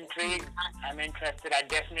 I'm intrigued. I'm interested. I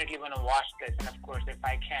definitely want to watch this, and of course, if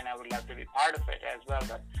I can, I would love to be part of it as well.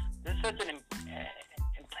 But this is such an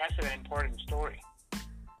impressive and important story.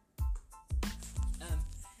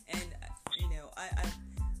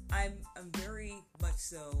 I'm very much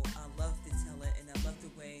so. I love to tell it, and I love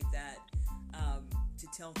the way that to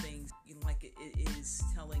tell things like it is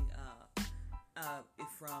telling it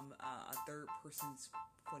from a third person's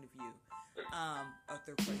point of view, a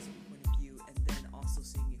third person's point of view, and then also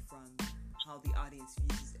seeing it from how the audience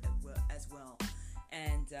views it as well.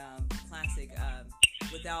 And classic,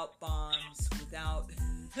 without bombs, without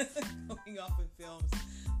going off in films,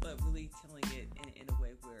 but really telling it in a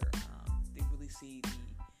way where they really see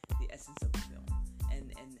the essence of the film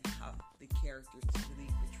and how the characters really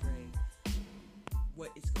portray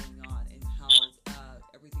what is going on and how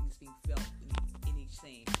everything is being felt in each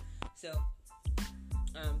scene. So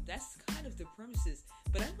that's kind of the premises.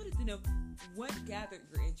 But I wanted to know what gathered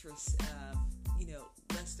your interest,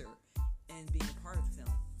 Lester, and being a part of the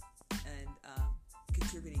film and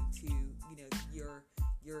contributing to your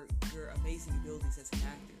amazing abilities as an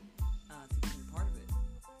actor to being a part of it.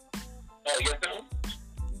 Oh, your film?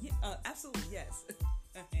 Yeah, absolutely, yes.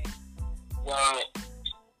 Okay. Well,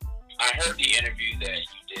 I heard the interview that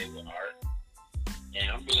you did with Art, and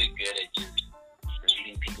I'm really good at just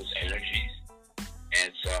reading people's energies.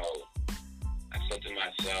 And so I said to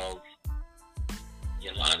myself,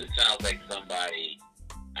 Yolanda sounds like somebody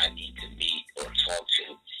I need to meet or talk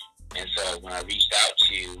to. And so when I reached out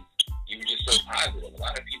to you, you were just so positive. A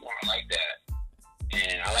lot of people aren't like that.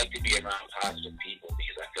 And I like to be around positive people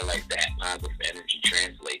because I feel like that positive energy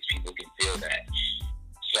translates. People can feel that.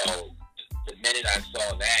 So the minute I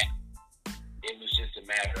saw that, it was just a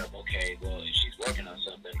matter of, okay, well, if she's working on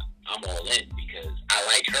something, I'm all in because I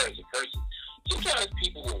like her as a person. Sometimes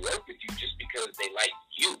people will work with you just because they like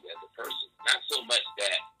you as a person. Not so much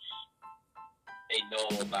that they know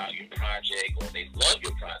about your project or they love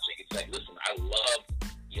your project. It's like, listen, I love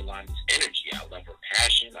Yolanda's energy. I love her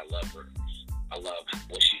passion. I love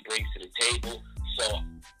what she brings to the table. So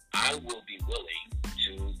I will be willing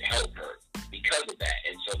to help her because of that.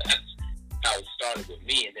 And so that's how it started with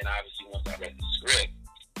me. And then obviously once I read the script,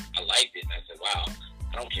 I liked it. And I said, wow,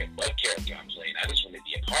 I don't care what character I'm playing. I just want to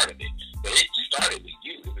be a part of it. But it started with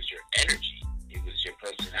you. It was your energy. It was your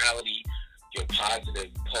personality, your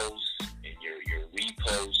positive posts, and your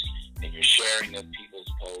reposts, and your sharing of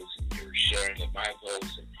people's posts, and your sharing of my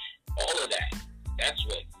posts, and all of that. That's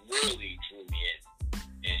what really drew me in.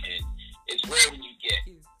 And it's rare when you get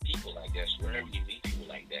people like that. It's rare when you meet people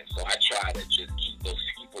like that. So I try to just keep those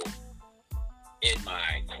people in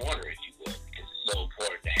my corner, if you will, because it's so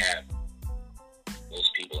important to have those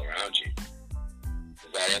people around you.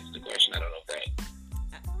 Does that answer the question? I don't know if that.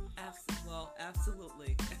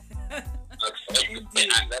 Absolutely. Okay.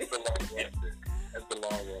 Indeed. That's the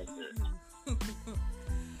long answer.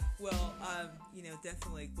 Well,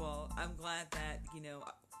 definitely. Well, I'm glad that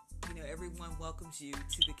everyone welcomes you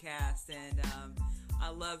to the cast, and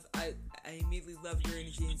I immediately love your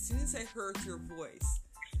energy. And as soon as I heard your voice,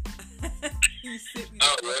 you sent me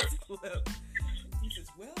the voice clip. He says,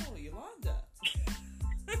 "Well, Yolanda."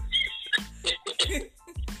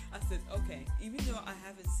 I said, "Okay." Even though I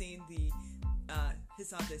haven't seen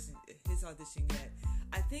his audition yet,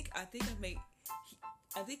 I think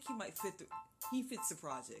he might fit he fits the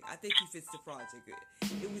project. I think he fits the project.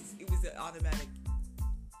 It was an automatic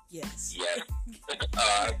yes. Yes.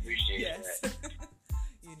 I appreciate that.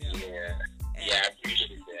 Yeah. I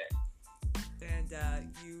appreciate that.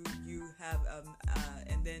 And you have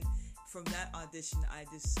and then from that audition, I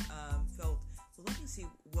just felt, well, let me see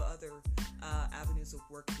what other avenues of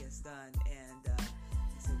work he has done, and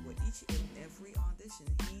So what in every audition,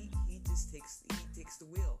 he just takes the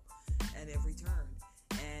wheel at every turn,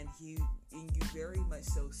 and you very much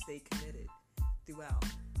so stay committed throughout.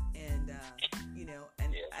 And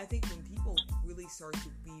I think when people really start to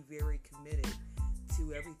be very committed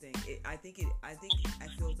to everything, I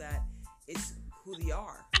feel that it's who they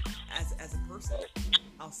are as a person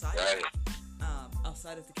outside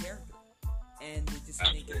of the character, and they just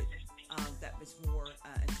make it that much more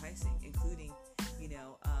enticing, including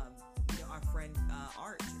our friend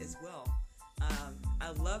Art as well.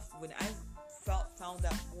 I love when I found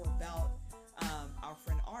out more about our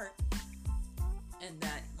friend Art, and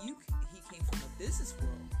that he came from a business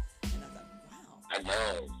world, and I thought, wow. I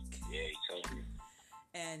know. Yeah, he told me.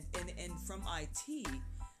 And from IT,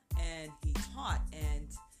 and he taught, and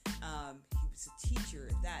he was a teacher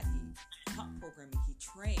at that. He taught programming, he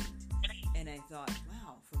trained, and I thought,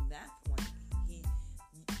 wow, from that point,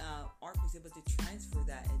 Art was able to transfer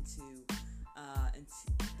that into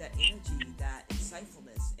that energy, that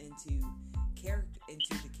insightfulness into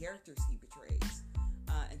the characters he portrays,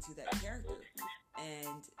 into that character.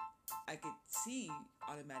 And I could see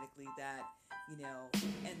automatically that,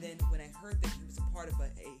 and then when I heard that he was a part of a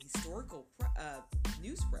historical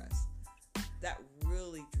news press, that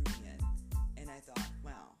really drew me in. And I thought,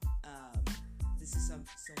 wow, this is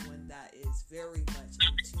someone that is very much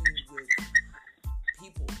in tune with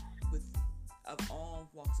people of all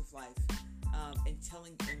walks of life, and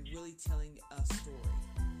really telling a story,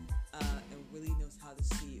 and really knows how to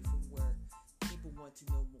see it from where people want to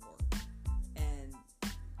know more. And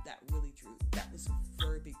that really drew. That was a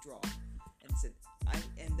very big draw,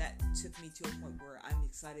 and that took me to a point where I'm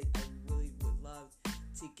excited. I really would love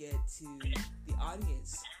to get to the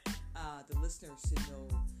audience, the listeners, to know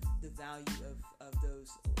the value of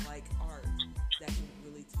those like Art that can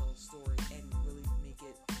really tell a story and really make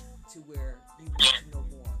it to where you want to know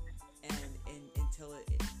more and tell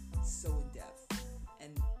it so in depth.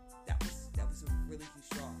 And that was a really huge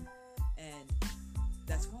draw, and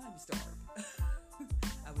that's why I'm starred.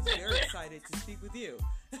 I was very excited to speak with you.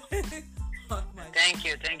 Thank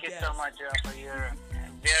you so much for your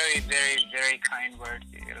very, very, very kind words,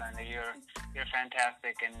 Yolanda. You're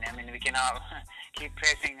fantastic, and I mean, we can all keep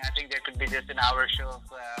praising. I think there could be just an hour show of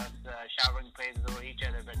showering praises over each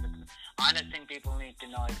other, but the honest thing people need to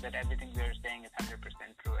know is that everything we're saying is 100%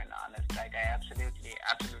 true and honest. Like, I absolutely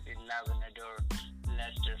love and adore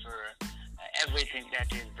Lester for everything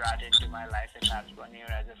that he's brought into my life in the last 1 year,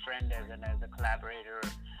 as a friend, as a collaborator,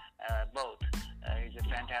 both. He's a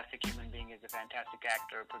fantastic human being. He's a fantastic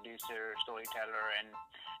actor, producer, storyteller,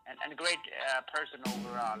 and a great person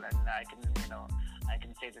overall. And I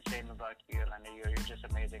can say the same about you, Yolanda. You're just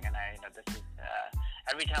amazing. And this is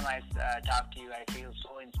every time I talk to you, I feel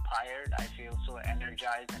so inspired. I feel so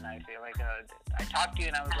energized, and I feel like I talked to you,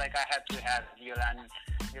 and I was like, I have to have Yolanda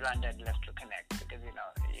and Lester connect, because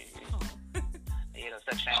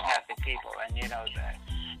such fantastic people, and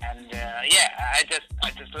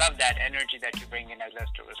I just love that energy that you bring in, as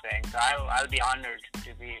Lester was saying. So I'll be honored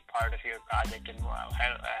to be part of your project and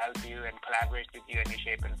help you and collaborate with you in any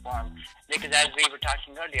shape and form. Because as we were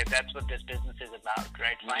talking earlier, that's what this business is about,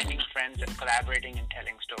 right? Finding friends and collaborating and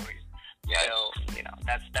telling stories. Yes. So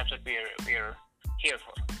that's what we're here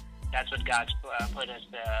for. That's what God's put us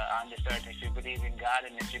on this earth. If you believe in God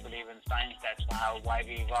and if you believe in science, that's why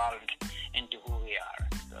we evolved into who we are.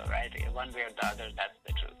 So, right, one way or the other, that's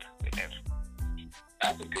the truth we live.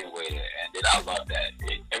 That's a good way to end it. I love that.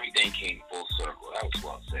 Everything came full circle. That was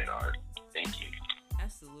well said, Art. Thank you.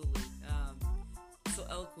 Absolutely. So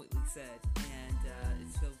eloquently said, and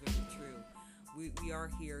it's so very true. We are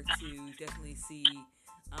here to definitely see,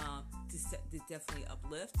 to definitely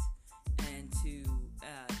uplift, and to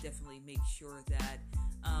definitely make sure that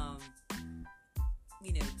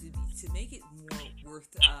to make it more worth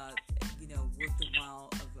the while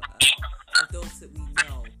of those that we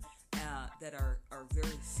know that are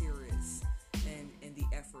very serious in the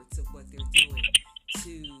efforts of what they're doing,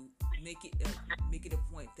 to make it a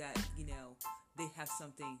point that they have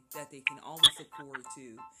something that they can always look forward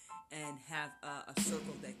to, and have a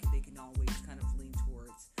circle that they can always kind of lean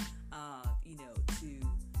towards, to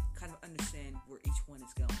kind of understand where each one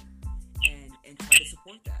is going, and try to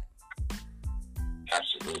support that.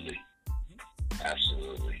 Absolutely. Mm-hmm.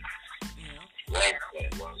 Absolutely.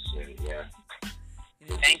 Well said, yeah.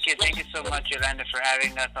 Thank you so much, Yolanda, for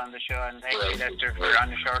having us on the show, and thank you, Lester, for on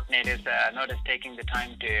the short notice taking the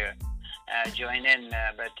time to join in.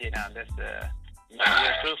 But you're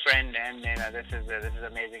a true friend, and this is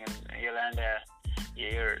amazing. And Yolanda,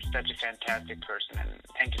 you're such a fantastic person, and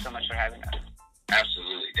thank you so much for having us.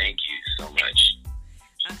 Absolutely, thank you so much.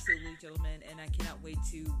 Absolutely, gentlemen, and I cannot wait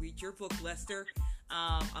to read your book, Lester.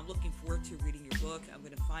 I'm looking forward to reading your book. I'm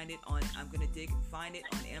going to dig and find it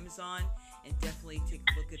on Amazon, and definitely take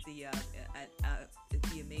a look at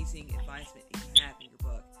the amazing advisement that you have in your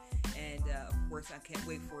book. And of course, I can't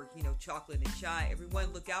wait for chocolate and chai.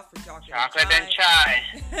 Everyone, look out for chocolate and chai.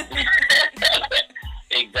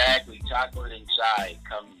 Exactly, chocolate and chai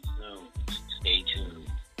coming soon. Stay tuned.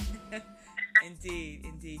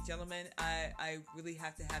 Indeed, gentlemen. I really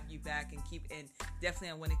have to have you back and definitely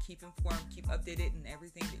I want to keep informed, keep updated in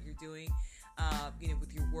everything that you're doing,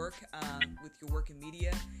 with your work in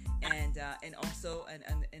media, and also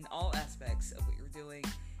in all aspects of what you're doing.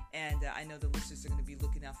 And I know the listeners are going to be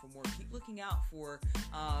looking out for more. Keep looking out for,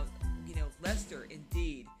 Lester.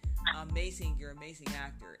 Indeed, you're an amazing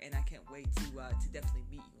actor, and I can't wait to definitely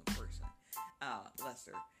meet you in person.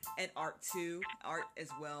 Lester, and Art too, Art as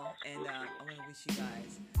well, and I want to wish you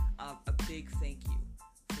guys a big thank you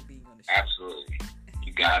for being on the show. Absolutely,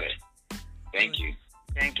 you got it. Thank you.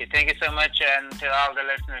 Thank you so much, and to all the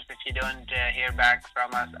listeners, if you don't hear back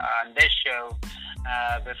from us on this show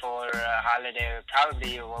before holiday,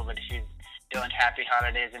 probably you will, but if you don't, happy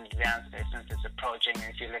holidays in advance since it's approaching.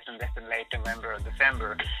 If you listen in late November or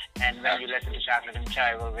December, and when you listen to Chocolate and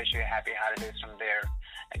Chai, we'll wish you happy holidays from there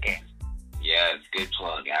again. Yeah, good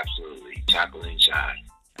plug. Absolutely. Chocolate and chai.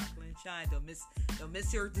 Chocolate and chai. Don't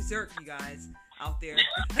miss your dessert, you guys out there.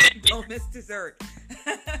 Don't miss dessert.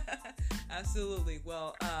 Absolutely.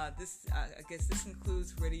 Well, I guess this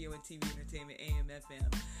concludes Radio and TV Entertainment AM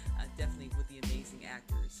FM. Definitely with the amazing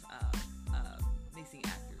actors,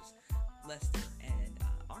 Lester and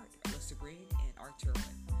Art, Lester Greene and Art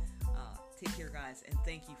Turwin. Take care, guys, and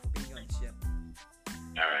thank you for being on the show.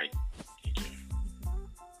 All right. Take care.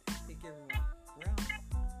 Take care, everyone. We're out.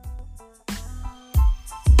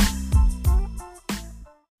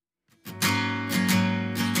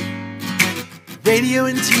 Radio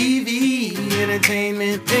and TV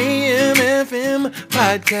Entertainment AM FM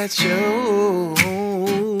podcast show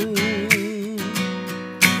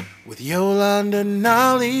with Yolanda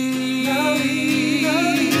Nolly.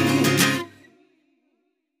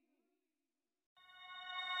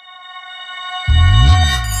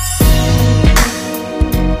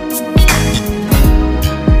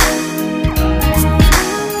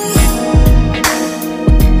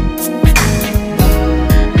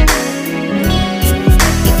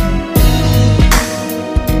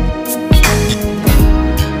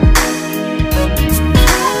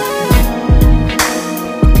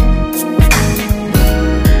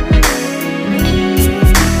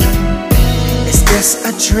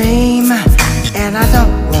 Dream, and I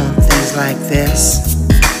don't want things like this.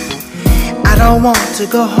 I don't want to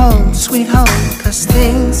go home, sweet home, 'cause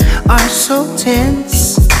things are so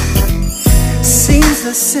tense. Seems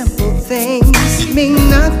the simple things mean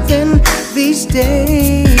nothing these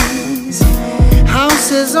days.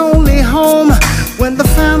 House is only home when the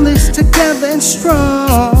family's together and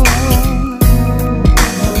strong.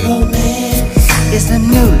 Romance is the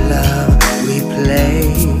new love we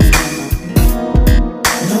play.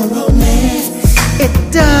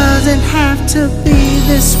 It doesn't have to be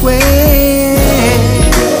this way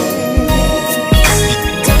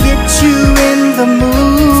to get you in the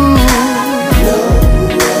mood.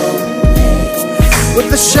 With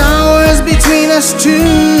the showers between us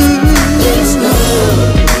two,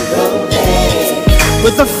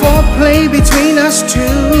 with the foreplay between us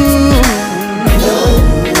two,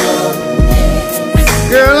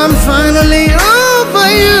 girl, I'm finally over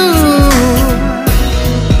you.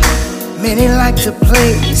 Many like to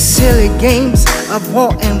play silly games of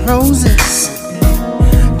war and roses.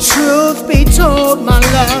 Truth be told, my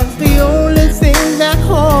love, the only thing that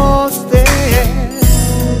holds there.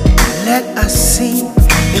 Let us see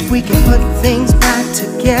if we can put things back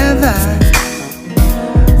together.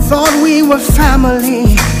 Thought we were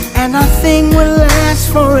family and our thing will last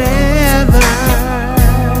forever.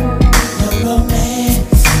 No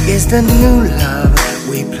romance is the new love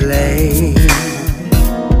we play.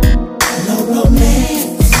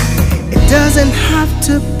 Romance, it doesn't have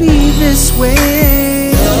to be this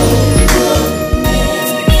way.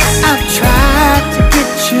 I've tried to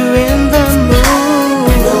get you in the mood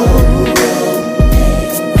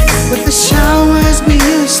with the showers we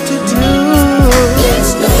used to do,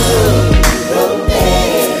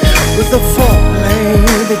 with the foreplay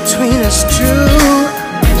between us two.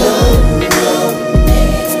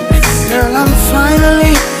 Girl, I'm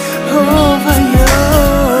finally over you.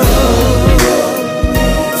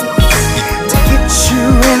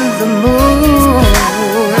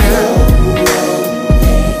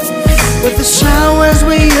 With the showers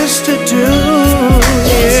we used to do,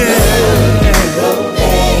 yeah.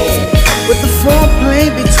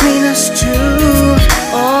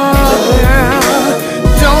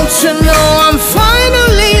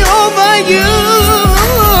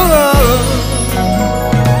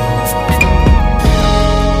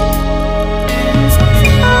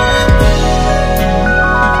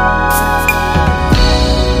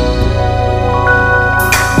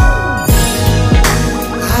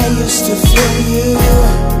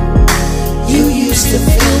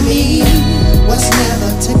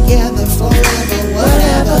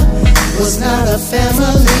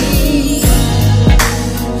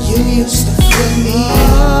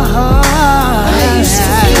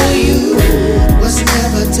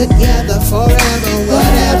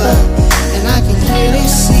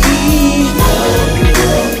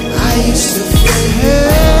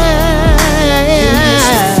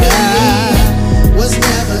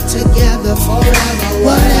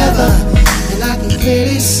 whatever, and I can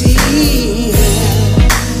clearly see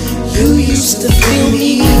you used to feel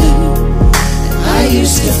me, and I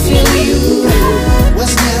used to feel you.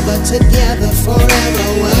 Was never together forever,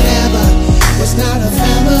 whatever, was not a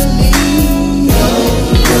family. No,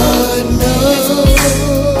 Lord knows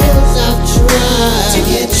I've tried to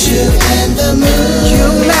get you in the mood. You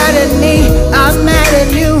mad at me, I'm mad at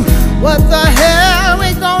you. What the hell we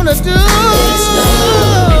gonna do? It's no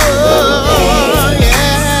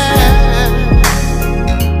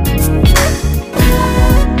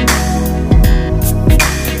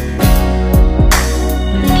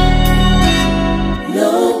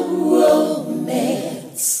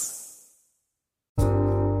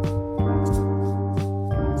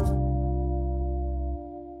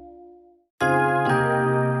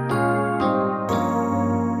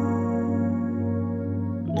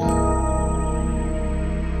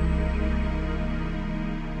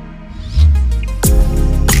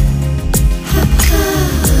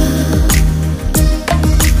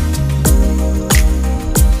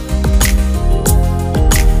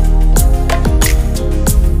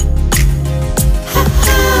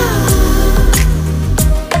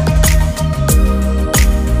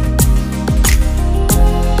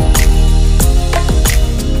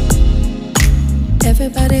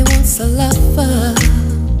Everybody wants a lover.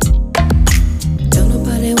 Don't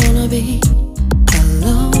nobody wanna be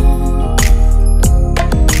alone.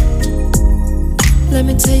 Let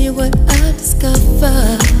me tell you what I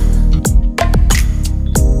discovered.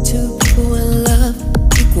 Two people in love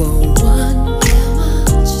equal one.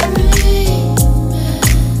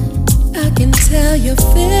 I can tell you're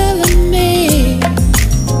feeling me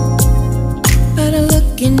by the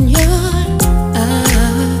look in your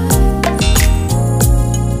eyes.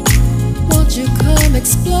 Won't you come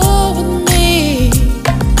explore with me?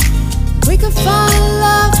 We could find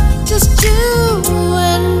love, just you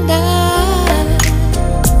and I.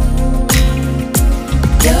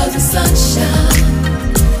 You're the sunshine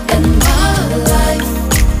in my life.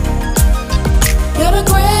 You're the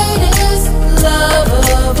greatest love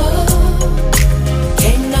of all.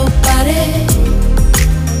 Can't nobody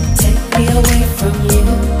take me away from you.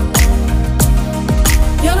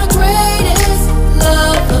 You're the greatest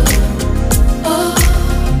love of all.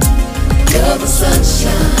 You're the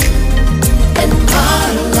sunshine in my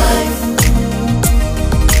life.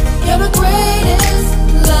 You're the greatest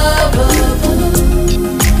love of all.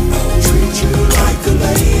 I'll treat you like a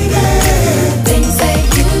lady. Things that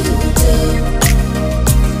you do.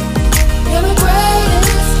 You're the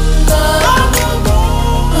greatest love of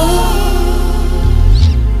all.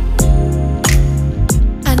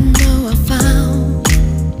 I know I found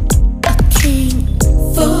a king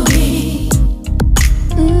for me.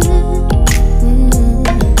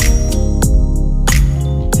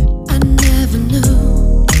 I never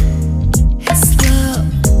knew his love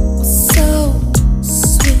was so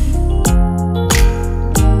sweet.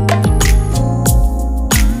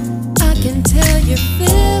 I can tell you're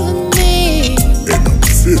feeling me And I'm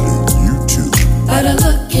feeling you too. by the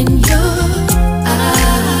look in your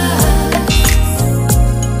eyes.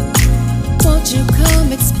 Won't you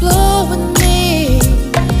come explore with me?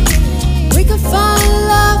 We could find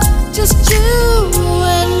love, just you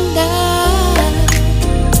and I.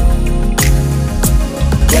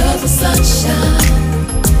 You're the sunshine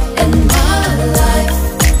in my life.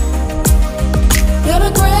 You're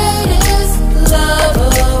the greatest love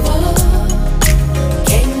of all.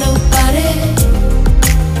 Can't nobody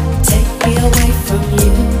take me away from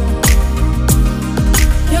you.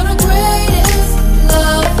 You're the greatest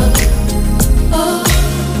love of all.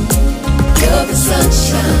 You're the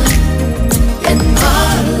sunshine in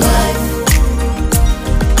my life.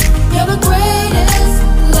 You're the greatest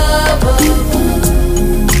love of all.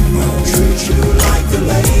 I'll treat you like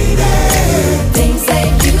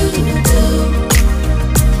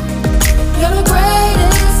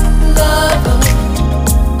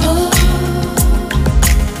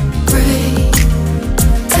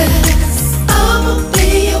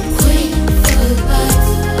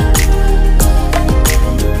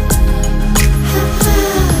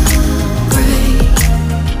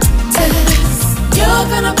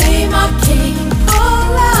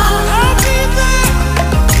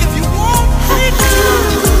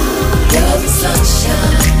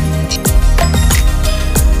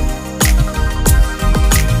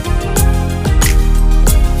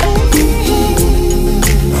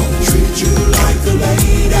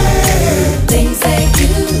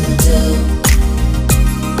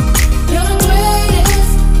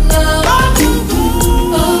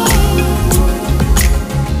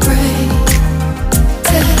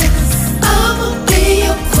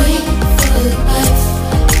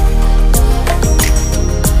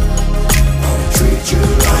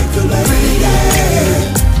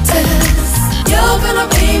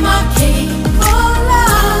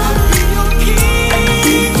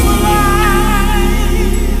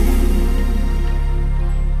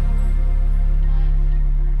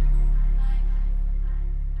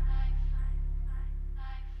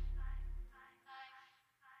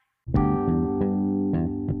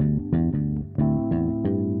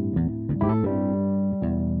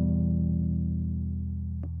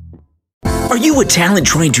Are you a talent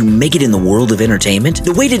trying to make it in the world of entertainment?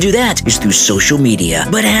 The way to do that is through social media.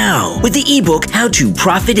 But how? With the ebook, How to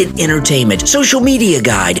Profit in Entertainment Social Media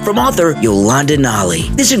Guide from author Yolanda Nolly.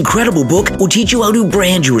 This incredible book will teach you how to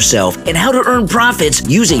brand yourself and how to earn profits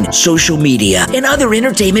using social media and other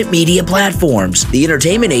entertainment media platforms. The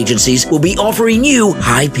entertainment agencies will be offering you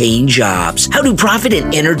high-paying jobs. How to Profit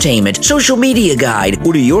in Entertainment Social Media Guide.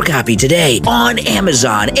 Order your copy today on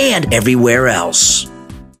Amazon and everywhere else.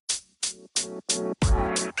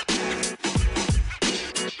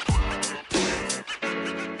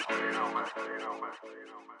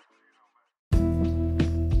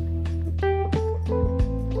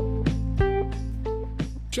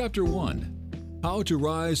 Chapter 1. How to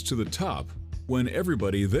Rise to the Top When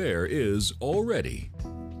Everybody There Is Already.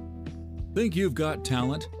 Think you've got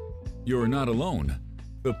talent? You're not alone.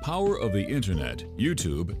 The power of the internet,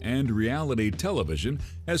 YouTube, and reality television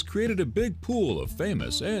has created a big pool of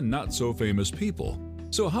famous and not-so-famous people.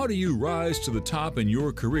 So how do you rise to the top in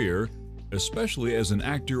your career, especially as an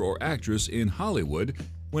actor or actress in Hollywood,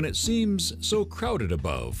 when it seems so crowded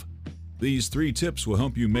above? These 3 tips will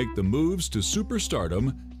help you make the moves to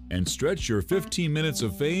superstardom and stretch your 15 minutes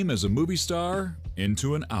of fame as a movie star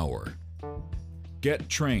into an hour. Get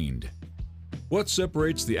trained. What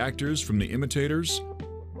separates the actors from the imitators?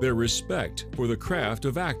 Their respect for the craft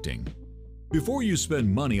of acting. Before you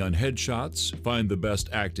spend money on headshots, find the best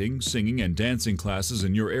acting, singing, and dancing classes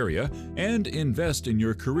in your area and invest in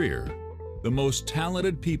your career. The most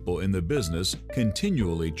talented people in the business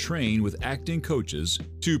continually train with acting coaches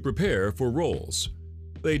to prepare for roles.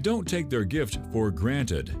 They don't take their gift for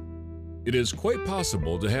granted. It is quite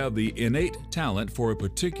possible to have the innate talent for a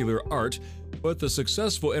particular art, but the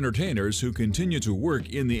successful entertainers who continue to work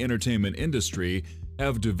in the entertainment industry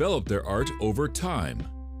have developed their art over time.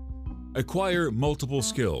 Acquire multiple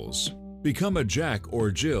skills. Become a Jack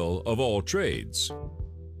or Jill of all trades.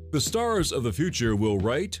 The stars of the future will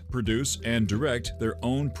write, produce, and direct their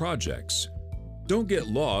own projects. Don't get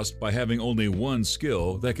lost by having only one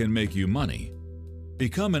skill that can make you money.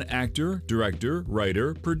 Become an actor, director,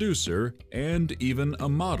 writer, producer, and even a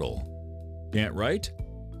model. Can't write?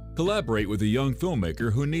 Collaborate with a young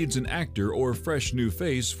filmmaker who needs an actor or fresh new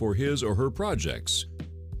face for his or her projects.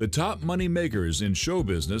 The top money makers in show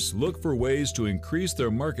business look for ways to increase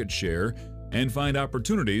their market share and find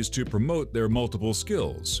opportunities to promote their multiple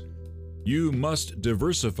skills. You must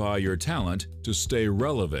diversify your talent to stay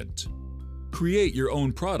relevant. Create your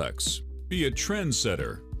own products. Be a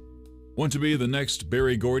trendsetter. Want to be the next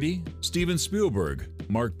Berry Gordy, Steven Spielberg,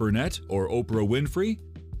 Mark Burnett, or Oprah Winfrey?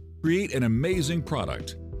 Create an amazing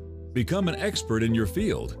product. Become an expert in your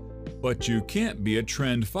field. But you can't be a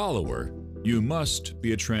trend follower. You must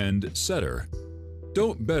be a trend setter.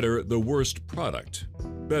 Don't better the worst product.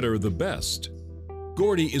 Better the best.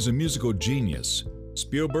 Gordy is a musical genius.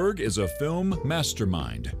 Spielberg is a film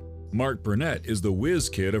mastermind. Mark Burnett is the whiz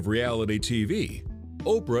kid of reality TV.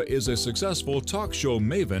 Oprah is a successful talk show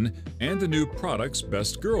maven and the new product's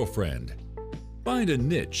best girlfriend. Find a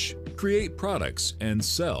niche, create products, and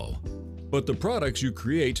sell. But the products you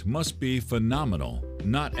create must be phenomenal,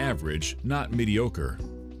 not average, not mediocre.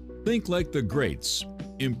 Think like the greats.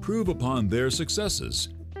 Improve upon their successes.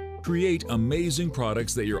 Create amazing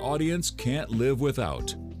products that your audience can't live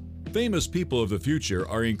without. Famous people of the future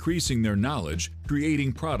are increasing their knowledge,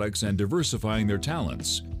 creating products, and diversifying their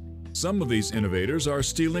talents. Some of these innovators are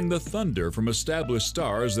stealing the thunder from established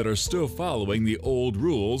stars that are still following the old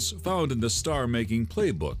rules found in the star-making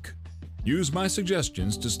playbook. Use my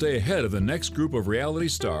suggestions to stay ahead of the next group of reality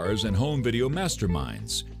stars and home video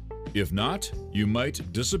masterminds. If not, you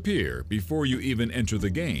might disappear before you even enter the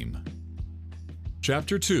game.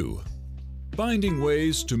 Chapter 2. Finding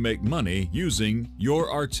ways to make money using your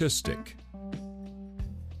artistic.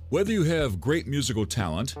 Whether you have great musical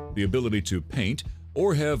talent, the ability to paint,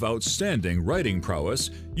 or have outstanding writing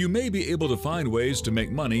prowess, you may be able to find ways to make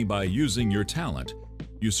money by using your talent.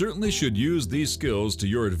 You certainly should use these skills to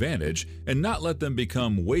your advantage and not let them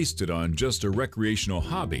become wasted on just a recreational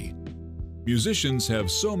hobby. Musicians have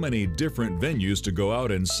so many different venues to go out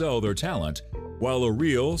and sell their talent, while a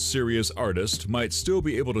real, serious artist might still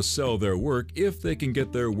be able to sell their work if they can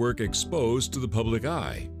get their work exposed to the public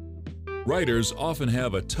eye. Writers often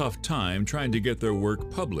have a tough time trying to get their work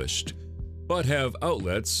published, but have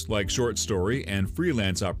outlets like short story and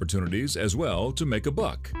freelance opportunities as well to make a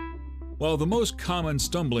buck. While the most common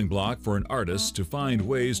stumbling block for an artist to find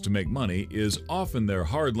ways to make money is often their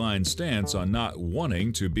hardline stance on not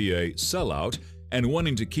wanting to be a sellout and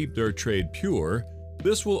wanting to keep their trade pure,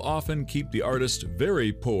 this will often keep the artist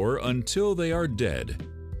very poor until they are dead.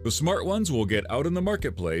 The smart ones will get out in the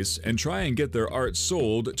marketplace and try and get their art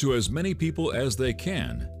sold to as many people as they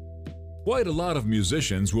can. Quite a lot of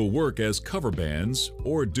musicians will work as cover bands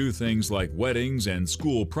or do things like weddings and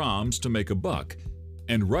school proms to make a buck,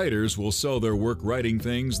 and writers will sell their work writing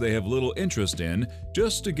things they have little interest in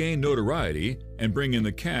just to gain notoriety and bring in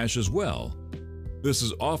the cash as well. This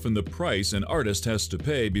is often the price an artist has to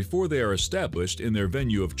pay before they are established in their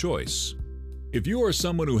venue of choice. If you are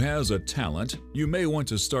someone who has a talent, you may want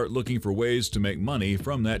to start looking for ways to make money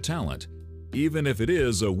from that talent. Even if it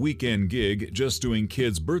is a weekend gig just doing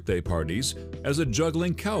kids' birthday parties as a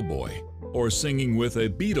juggling cowboy or singing with a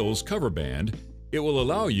Beatles cover band, it will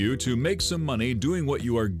allow you to make some money doing what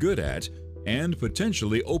you are good at and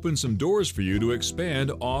potentially open some doors for you to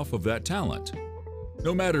expand off of that talent.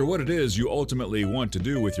 No matter what it is you ultimately want to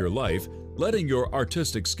do with your life, letting your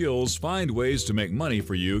artistic skills find ways to make money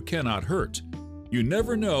for you cannot hurt. You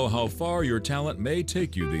never know how far your talent may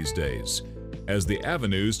take you these days, as the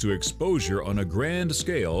avenues to exposure on a grand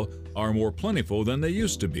scale are more plentiful than they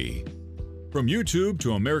used to be. From YouTube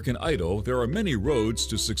to American Idol, there are many roads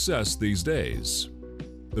to success these days.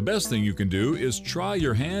 The best thing you can do is try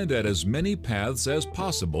your hand at as many paths as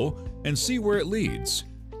possible and see where it leads.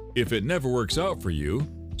 If it never works out for you,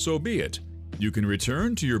 so be it. You can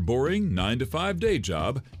return to your boring 9-to-5 day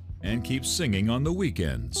job and keep singing on the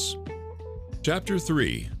weekends. Chapter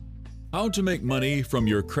 3. How to make money from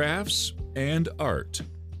your crafts and art.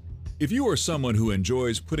 If you are someone who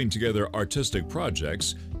enjoys putting together artistic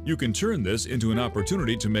projects, you can turn this into an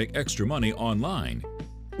opportunity to make extra money online.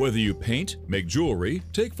 Whether you paint, make jewelry,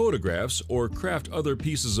 take photographs, or craft other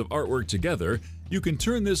pieces of artwork together, you can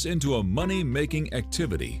turn this into a money-making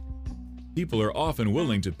activity. People are often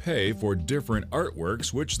willing to pay for different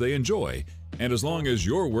artworks which they enjoy, and as long as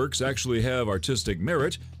your works actually have artistic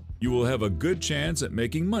merit, you will have a good chance at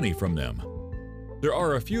making money from them. There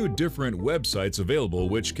are a few different websites available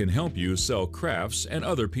which can help you sell crafts and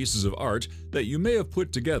other pieces of art that you may have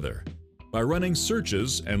put together. By running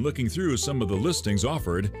searches and looking through some of the listings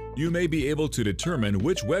offered, you may be able to determine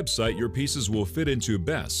which website your pieces will fit into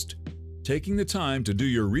best. Taking the time to do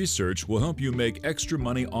your research will help you make extra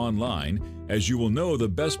money online, as you will know the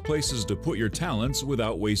best places to put your talents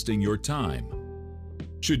without wasting your time.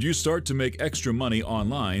 Should you start to make extra money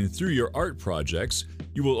online through your art projects,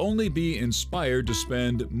 you will only be inspired to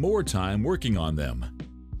spend more time working on them.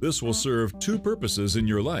 This will serve two purposes in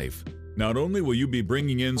your life. Not only will you be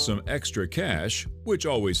bringing in some extra cash, which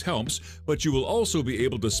always helps, but you will also be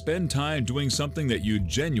able to spend time doing something that you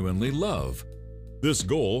genuinely love. This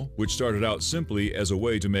goal, which started out simply as a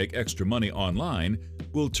way to make extra money online,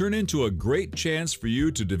 will turn into a great chance for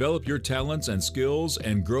you to develop your talents and skills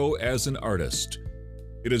and grow as an artist.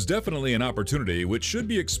 It is definitely an opportunity which should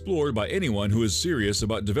be explored by anyone who is serious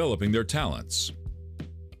about developing their talents.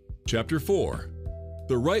 Chapter 4.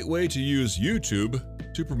 The right way to use YouTube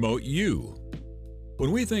to promote you.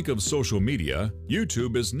 When we think of social media,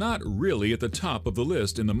 YouTube is not really at the top of the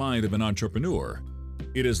list in the mind of an entrepreneur.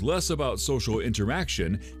 It is less about social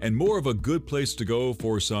interaction and more of a good place to go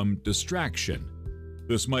for some distraction.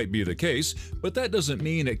 This might be the case, but that doesn't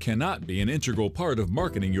mean it cannot be an integral part of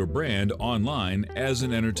marketing your brand online as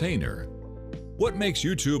an entertainer. What makes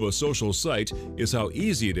YouTube a social site is how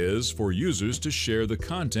easy it is for users to share the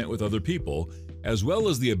content with other people, as well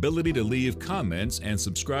as the ability to leave comments and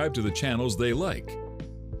subscribe to the channels they like.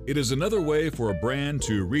 It is another way for a brand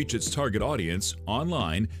to reach its target audience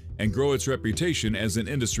online and grow its reputation as an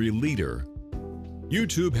industry leader.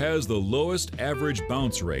 YouTube has the lowest average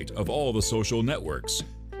bounce rate of all the social networks.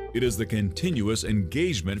 It is the continuous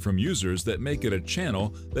engagement from users that make it a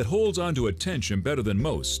channel that holds onto attention better than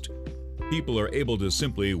most. People are able to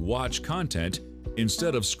simply watch content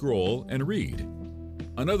instead of scroll and read.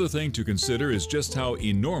 Another thing to consider is just how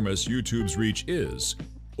enormous YouTube's reach is.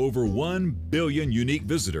 Over 1 billion unique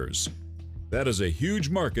visitors. That is a huge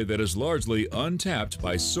market that is largely untapped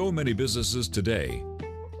by so many businesses today.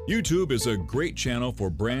 YouTube is a great channel for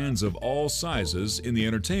brands of all sizes in the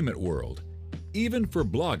entertainment world. Even for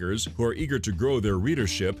bloggers who are eager to grow their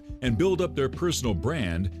readership and build up their personal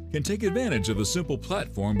brand can take advantage of the simple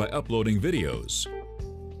platform by uploading videos.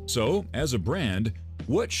 So, as a brand,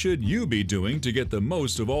 what should you be doing to get the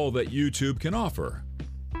most of all that YouTube can offer?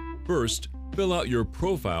 First, fill out your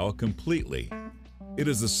profile completely. It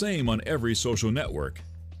is the same on every social network.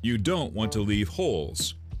 You don't want to leave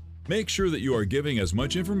holes. Make sure that you are giving as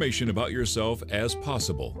much information about yourself as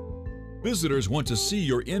possible. Visitors want to see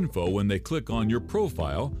your info when they click on your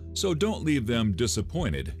profile, so don't leave them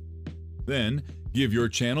disappointed. Then, give your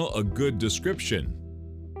channel a good description.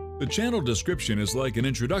 The channel description is like an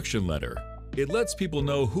introduction letter. It lets people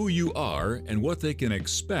know who you are and what they can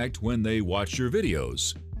expect when they watch your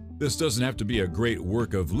videos. This doesn't have to be a great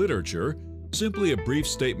work of literature, simply a brief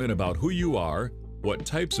statement about who you are, what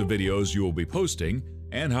types of videos you will be posting,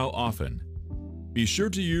 and how often. Be sure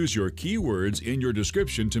to use your keywords in your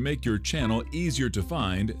description to make your channel easier to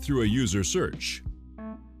find through a user search.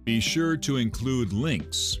 Be sure to include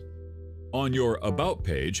links. On your About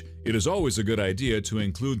page, it is always a good idea to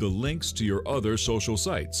include the links to your other social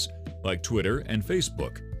sites, like Twitter and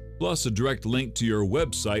Facebook, plus a direct link to your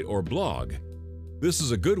website or blog. This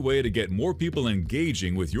is a good way to get more people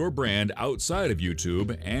engaging with your brand outside of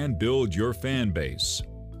YouTube and build your fan base.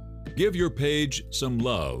 Give your page some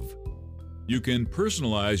love. You can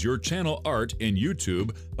personalize your channel art in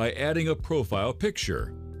YouTube by adding a profile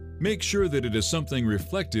picture. Make sure that it is something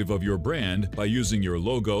reflective of your brand by using your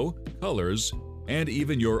logo, colors, and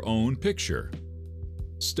even your own picture.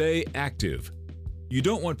 Stay active. You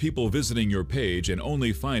don't want people visiting your page and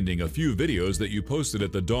only finding a few videos that you posted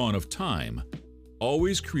at the dawn of time.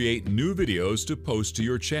 Always create new videos to post to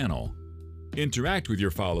your channel. Interact with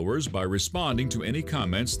your followers by responding to any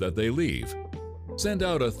comments that they leave. Send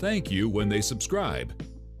out a thank you when they subscribe.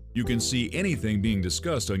 You can see anything being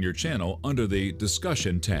discussed on your channel under the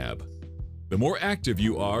Discussion tab. The more active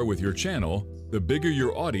you are with your channel, the bigger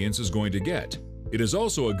your audience is going to get. It is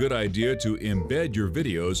also a good idea to embed your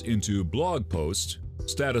videos into blog posts,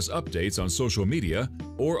 status updates on social media,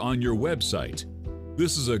 or on your website.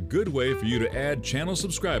 This is a good way for you to add channel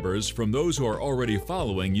subscribers from those who are already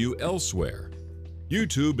following you elsewhere.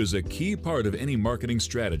 YouTube is a key part of any marketing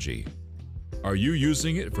strategy. Are you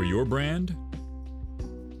using it for your brand?